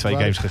hebben gewoon die twee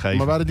games gegeven.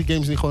 Maar waren die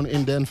games niet gewoon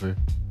in Denver?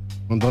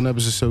 Want dan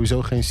hebben ze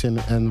sowieso geen zin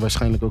en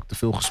waarschijnlijk ook te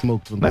veel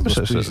gesmoked. Want Nee, dat maar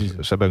was ze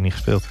pre-season. hebben ook niet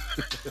gespeeld.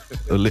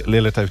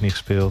 Lillard heeft niet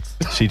gespeeld.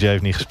 CJ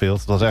heeft niet gespeeld.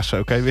 Het was echt zo,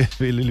 oké, willen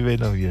jullie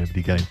winnen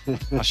die game?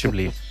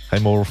 Alsjeblieft.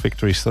 Geen moral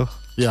victories, toch?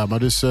 Ja, maar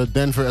dus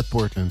Denver at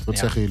Portland. Wat Ja.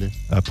 zeggen jullie?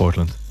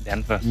 Portland.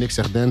 Denver. Nick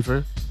zegt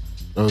Denver.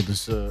 Oh,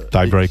 dus,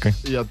 Tiebreaker.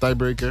 Ja,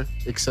 tiebreaker.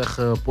 Ik zeg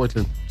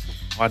Portland.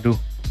 Waardoor?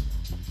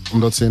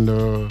 Omdat ze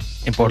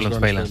In Portland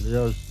spelen.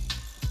 Juist.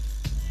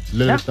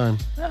 Lillard time.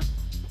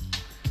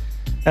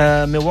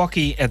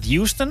 Milwaukee at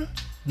Houston.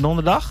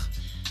 Donderdag.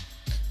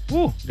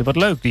 Dit wordt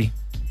leuk, die.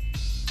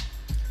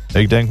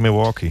 Ik denk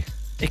Milwaukee.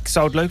 Ik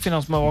zou het leuk vinden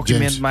als Milwaukee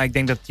James. wint, maar ik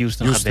denk dat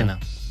Houston gaat winnen.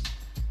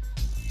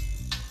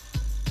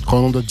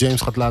 Gewoon omdat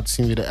James gaat laten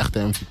zien wie de echte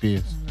MVP is.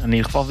 In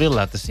ieder geval wil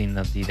laten zien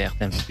dat hij de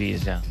echte MVP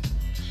is, ja.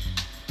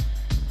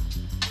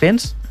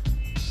 Vince?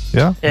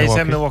 Ja? Ja, je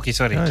zei Milwaukee,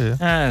 sorry.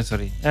 Ja.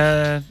 Sorry.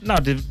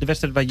 Nou, de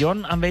wedstrijd waar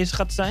Jon aanwezig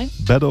gaat zijn.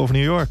 Battle of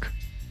New York.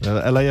 LA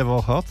hebben we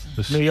al gehad.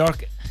 Dus New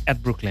York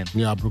at Brooklyn.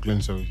 Ja,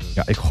 Brooklyn sowieso.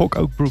 ja, ik gok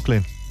ook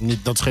Brooklyn.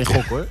 Niet, dat is geen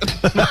gok hoor.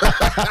 Het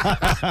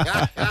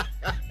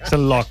is een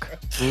lock.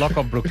 Lock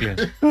op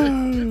Brooklyn.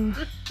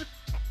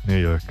 New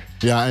York.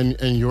 Ja,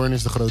 en Jorn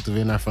is de grote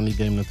winnaar van die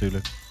game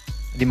natuurlijk.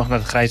 Die mag naar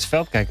het grijze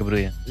veld kijken, bedoel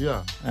je?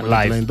 Ja, maar live.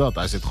 niet alleen dat.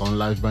 Hij zit gewoon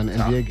live bij een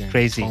NBA game.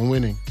 crazy. Gewoon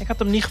winning. Ik had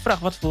hem niet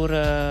gevraagd wat voor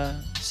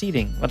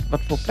seeding, wat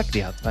voor plek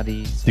die had. Waar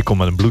die... Die komt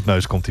met een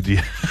bloedneus, komt hij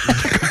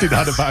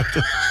daar naar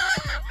buiten.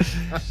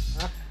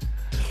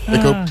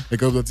 Ik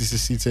hoop dat hij zijn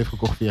seats heeft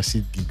gekocht via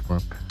SeatGeek,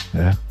 man.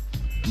 Ja.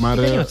 Maar Ik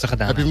weet niet wat ze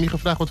gedaan heb je hem niet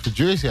gevraagd wat voor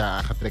jersey hij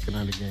aan gaat trekken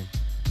naar de game?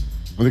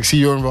 Want ik zie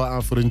Jorn wel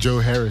aan voor een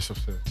Joe Harris of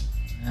zo.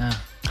 Ja.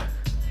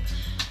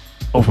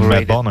 Of een Matt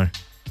Overrated. Banner.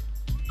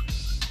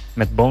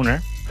 Met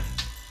Boner.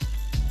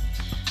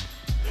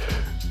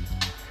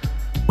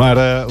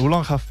 Maar hoe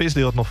lang gaat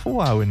Visdale het nog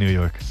volhouden in New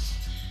York?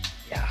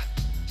 Ja,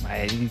 maar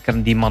je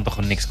kan die man toch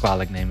gewoon niks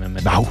kwalijk nemen.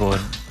 Met Nou. dat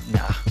woord.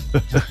 Ja.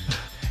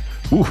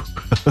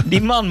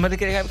 Die man, maar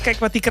kijk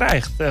wat hij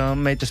krijgt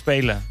om mee te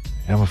spelen.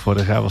 Ja, maar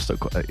vorig jaar was het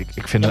ook...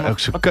 Ik vind Ja, maar ook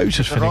zijn wat-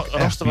 keuzes vind ik Roster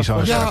echt was bizar.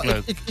 vorig jaar Ja, ook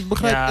leuk. ik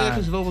begrijp Ja.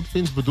 ergens wel wat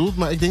Vince bedoelt,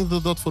 maar ik denk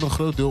dat dat voor een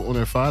groot deel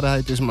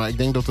onervarenheid is. Maar ik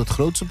denk dat het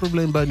grootste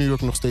probleem bij New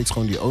York nog steeds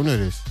gewoon die owner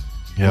is.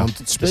 Ja.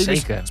 Want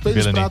zeker.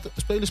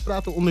 spelers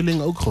praten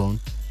onderling ook gewoon.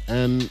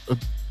 En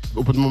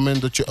op het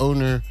moment dat je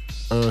owner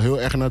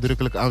heel erg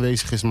nadrukkelijk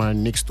aanwezig is, maar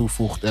niks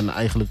toevoegt en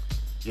eigenlijk,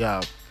 ja...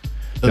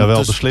 Ja, wel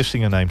dus-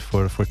 beslissingen neemt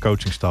voor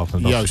coachingstaf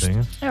en dat Juist. soort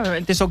dingen. Ja, maar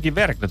het is ook je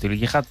werk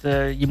natuurlijk.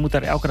 Je moet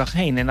daar elke dag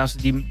heen. En als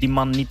die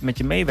man niet met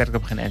je meewerkt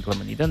op geen enkele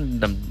manier,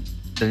 dan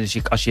is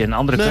als je een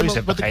andere Nee, keuze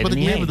maar hebt, dan ga je wat er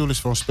ik niet meer heen. bedoel is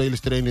van spelers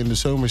trainen in de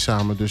zomer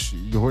samen. Dus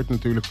je hoort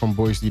natuurlijk van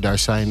boys die daar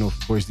zijn of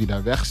boys die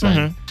daar weg zijn,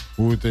 Mhm.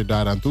 hoe het er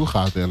daaraan toe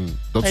gaat. En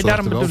dat zorgt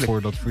daarom er wel bedoel ik.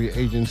 voor dat free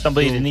agents Dan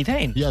wil je er veel- niet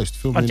heen. Juist,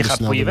 veel Want je minder gaat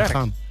snel voor je willen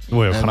werk. gaan. Dan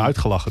word je ook En- gewoon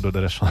uitgelachen door de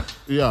rest van...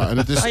 Ja, en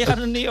het is, Oh, je gaat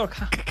naar New York.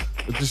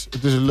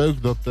 het is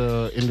leuk dat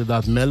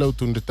inderdaad Melo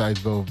toen de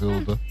tijd wel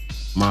wilde.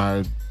 Maar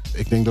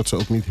ik denk dat ze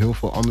ook niet heel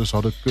veel anders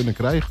hadden kunnen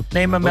krijgen.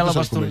 Nee, maar Dat Melo is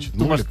was ook een toen beetje het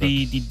was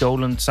moeilijke. die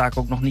Dolan-zaak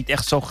ook nog niet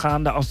echt zo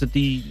gaande als dat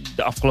die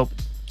de afgelopen...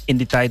 In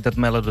die tijd dat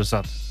Melo er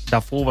zat.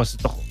 Daarvoor was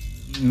het toch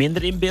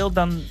minder in beeld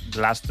dan de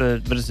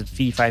laatste, wat is het,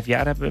 4-5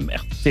 jaar hebben we hem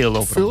echt veel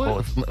over hem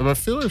gehoord. Maar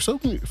Phil heeft ze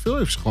ook niet. Phil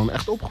heeft ze gewoon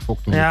echt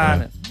opgefokt. toen Ja, de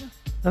tijd.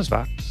 dat is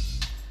waar.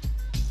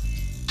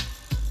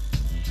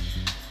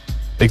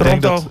 Ik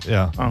denk Toronto. dat...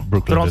 Ja, Oh,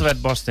 Brooklyn Toronto dus.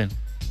 werd Boston.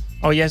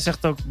 Oh, jij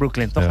zegt ook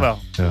Brooklyn, toch Ja. wel?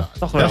 Ja,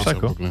 Toch ja, wel. Dat is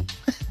zeker. ook leuk.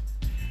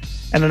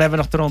 En dan hebben we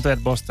nog Toronto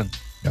at Boston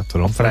Ja,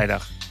 Toronto. op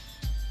vrijdag.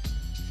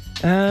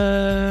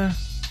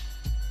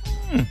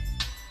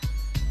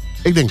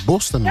 Ik denk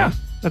Boston, Ja, man.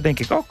 dat denk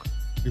ik ook.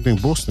 Ik denk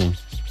Boston.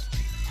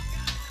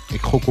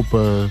 Ik gok op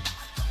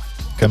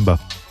Kemba.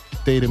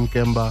 Tatum,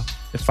 Kemba,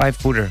 De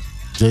 5-footer.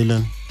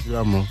 Jalen.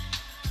 Ja, man.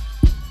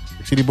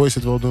 Ik zie die boys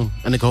het wel doen.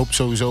 En ik hoop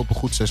sowieso op een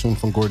goed seizoen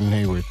van Gordon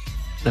Hayward.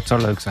 Dat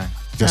zou leuk zijn.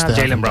 Just to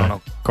Jalen have Brown him.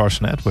 ook.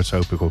 Carson Edwards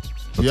hoop ik op.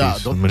 Dat Ja, hij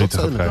dat zou minuten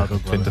gaat inderdaad krijgen.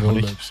 ook wel 20 heel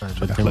minuutjes. leuk zijn. Dat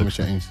Dat is ben ik echt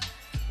met je eens.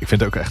 Ik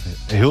vind het ook echt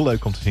heel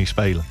leuk om te zien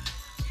spelen.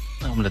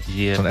 Omdat hij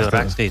Zo'n veel echte-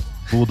 raak schiet.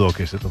 Bulldog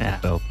is het op Ja. het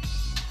veld.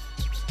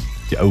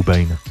 Die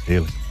O-benen,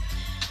 heerlijk.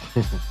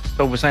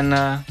 Zo, we zijn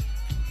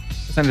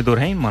er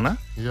doorheen, mannen.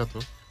 Ja,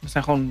 toch? We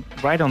zijn gewoon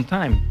right on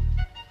time.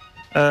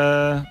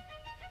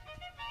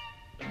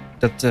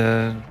 Dat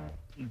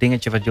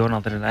dingetje wat Jordan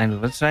altijd aan het einde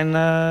doet. We zijn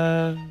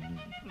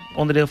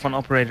onderdeel van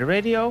Operator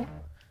Radio.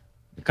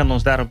 Je kan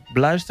ons daarop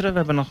beluisteren. We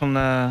hebben nog een...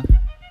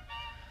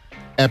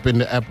 App in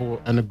de Apple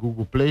en de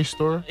Google Play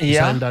Store. We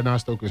Ja. zijn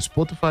daarnaast ook in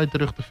Spotify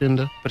terug te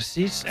vinden.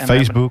 precies. En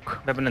Facebook, we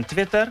hebben een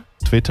Twitter.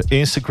 Twitter,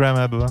 Instagram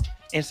hebben we.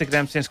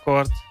 Instagram sinds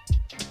kort.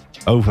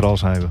 Overal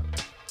zijn we.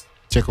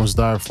 Check ons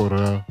daar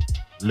voor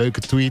leuke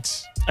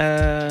tweets,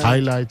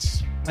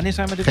 highlights, Wanneer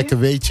zijn we er gekke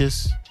weer?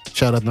 weetjes.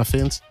 Shout-out naar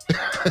Vince.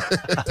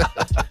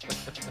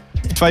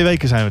 2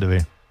 weken zijn we er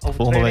weer. Over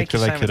volgende 2 week een weken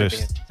weekje zijn we er rust.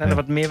 weer. Zijn Ja. er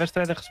wat meer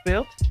wedstrijden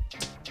gespeeld?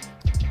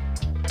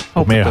 Of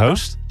Hoop meer ik ook wel.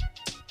 host.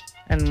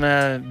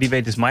 En wie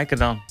weet is Mike er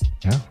dan.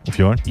 Ja? Of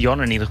Jorn.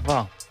 Jon in ieder geval.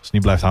 Als het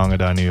niet blijft hangen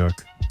daar in New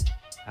York.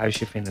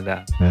 Huisje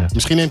inderdaad. Ja.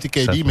 Misschien neemt hij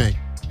KD Zet mee.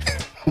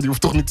 Die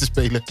hoeft toch niet te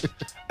spelen.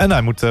 En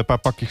hij moet een paar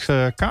pakjes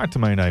kaarten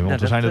meenemen. Want Ja,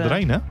 we zijn er dat,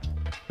 doorheen, hè?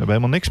 We hebben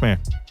helemaal niks meer.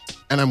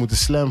 En hij moet een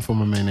slam voor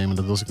me meenemen.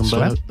 Dat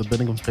ben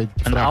ik hem vergeten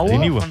te Een vragen. oude Die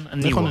nieuwe. of een Nee,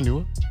 nieuwe? gewoon een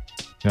nieuwe.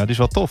 Ja, die is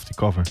wel tof, die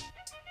cover.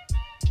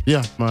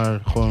 Ja, maar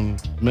gewoon...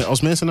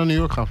 Als mensen naar New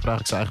York gaan, vraag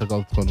ik ze eigenlijk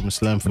altijd gewoon om een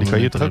slam voor Maar die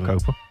me kan je mee te toch ook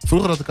nemen. kopen?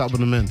 Vroeger had ik een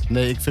abonnement.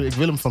 Nee, ik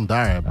wil hem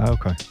vandaar hebben. Ah,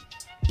 oké.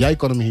 Jij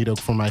kan hem hier ook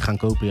voor mij gaan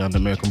kopen ja, aan de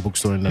American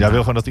Bookstore. In Den Jij Haag.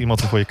 wil gewoon dat iemand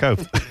hem voor je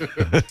koopt.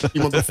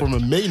 Iemand dat voor me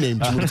meeneemt,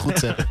 dus je moet het goed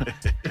zeggen.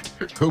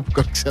 Kopen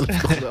kan ik zelf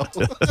toch wel.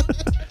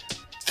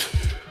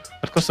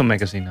 Wat kost zo'n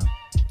magazine nou?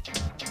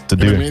 Te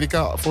In duur.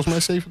 Amerika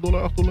volgens mij $7,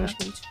 $8,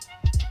 zoiets.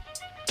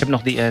 Ik heb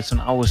nog zo'n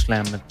oude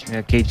slam met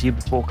KG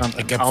op de voorkant. Ik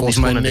en heb al volgens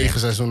die mij schoenen 9 erin.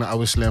 seizoenen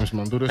oude slams,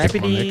 man. Doe dat Heb je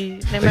gewoon, Nick. die...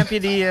 Nee, maar heb je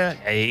die...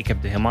 nee, ik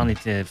heb er helemaal niet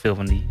veel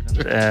van die.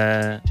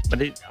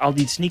 Maar al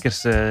die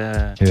sneakers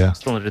Ja.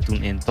 stonden er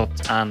toen in.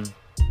 Tot aan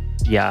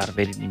jaar,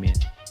 weet ik niet meer.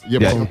 Je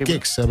hebt Ja, gewoon ik-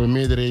 Kicks. Ze hebben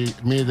meerdere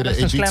Dat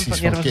is een slam edities van,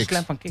 van dat was een Kicks.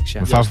 slam van Kicks, ja.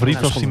 Mijn Ja, favoriet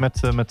ja, was die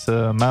schoenen.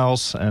 met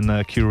Miles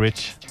en Q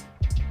Rich.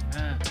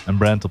 Ah. En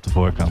Brand op de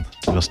voorkant.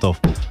 Dat was tof.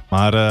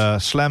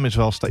 Maar Slam is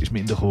wel steeds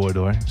minder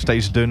geworden hoor.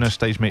 Steeds dunner,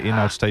 steeds meer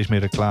inhoud, steeds meer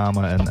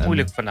reclame. En,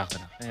 Moeilijk vandaag de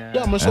dag.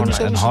 Ja, maar En,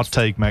 sowieso en is Hard het-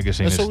 Take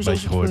Magazine En is het een sowieso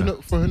is beetje het voor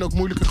geworden. voor hun ook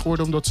moeilijker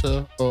geworden omdat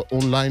ze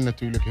online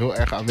natuurlijk heel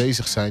erg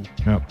aanwezig zijn.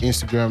 Ja.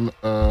 Instagram,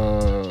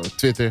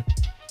 Twitter.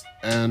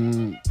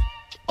 En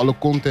alle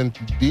content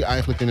die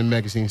eigenlijk in een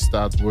magazine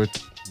staat,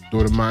 wordt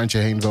door een maandje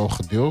heen wel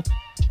gedeeld.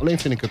 Alleen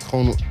vind ik het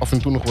gewoon af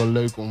en toe nog wel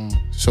leuk om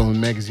zo'n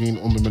magazine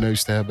onder mijn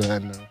neus te hebben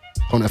en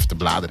gewoon even te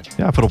bladeren.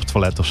 Ja, voor op het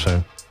toilet of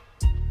zo.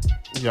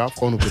 Ja, of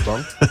gewoon op de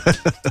bank.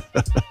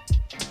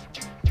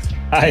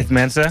 Alright,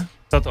 mensen.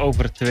 Tot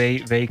over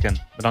 2 weken.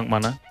 Bedankt,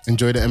 mannen.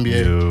 Enjoy de NBA.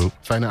 Yo.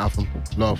 Fijne avond. Love.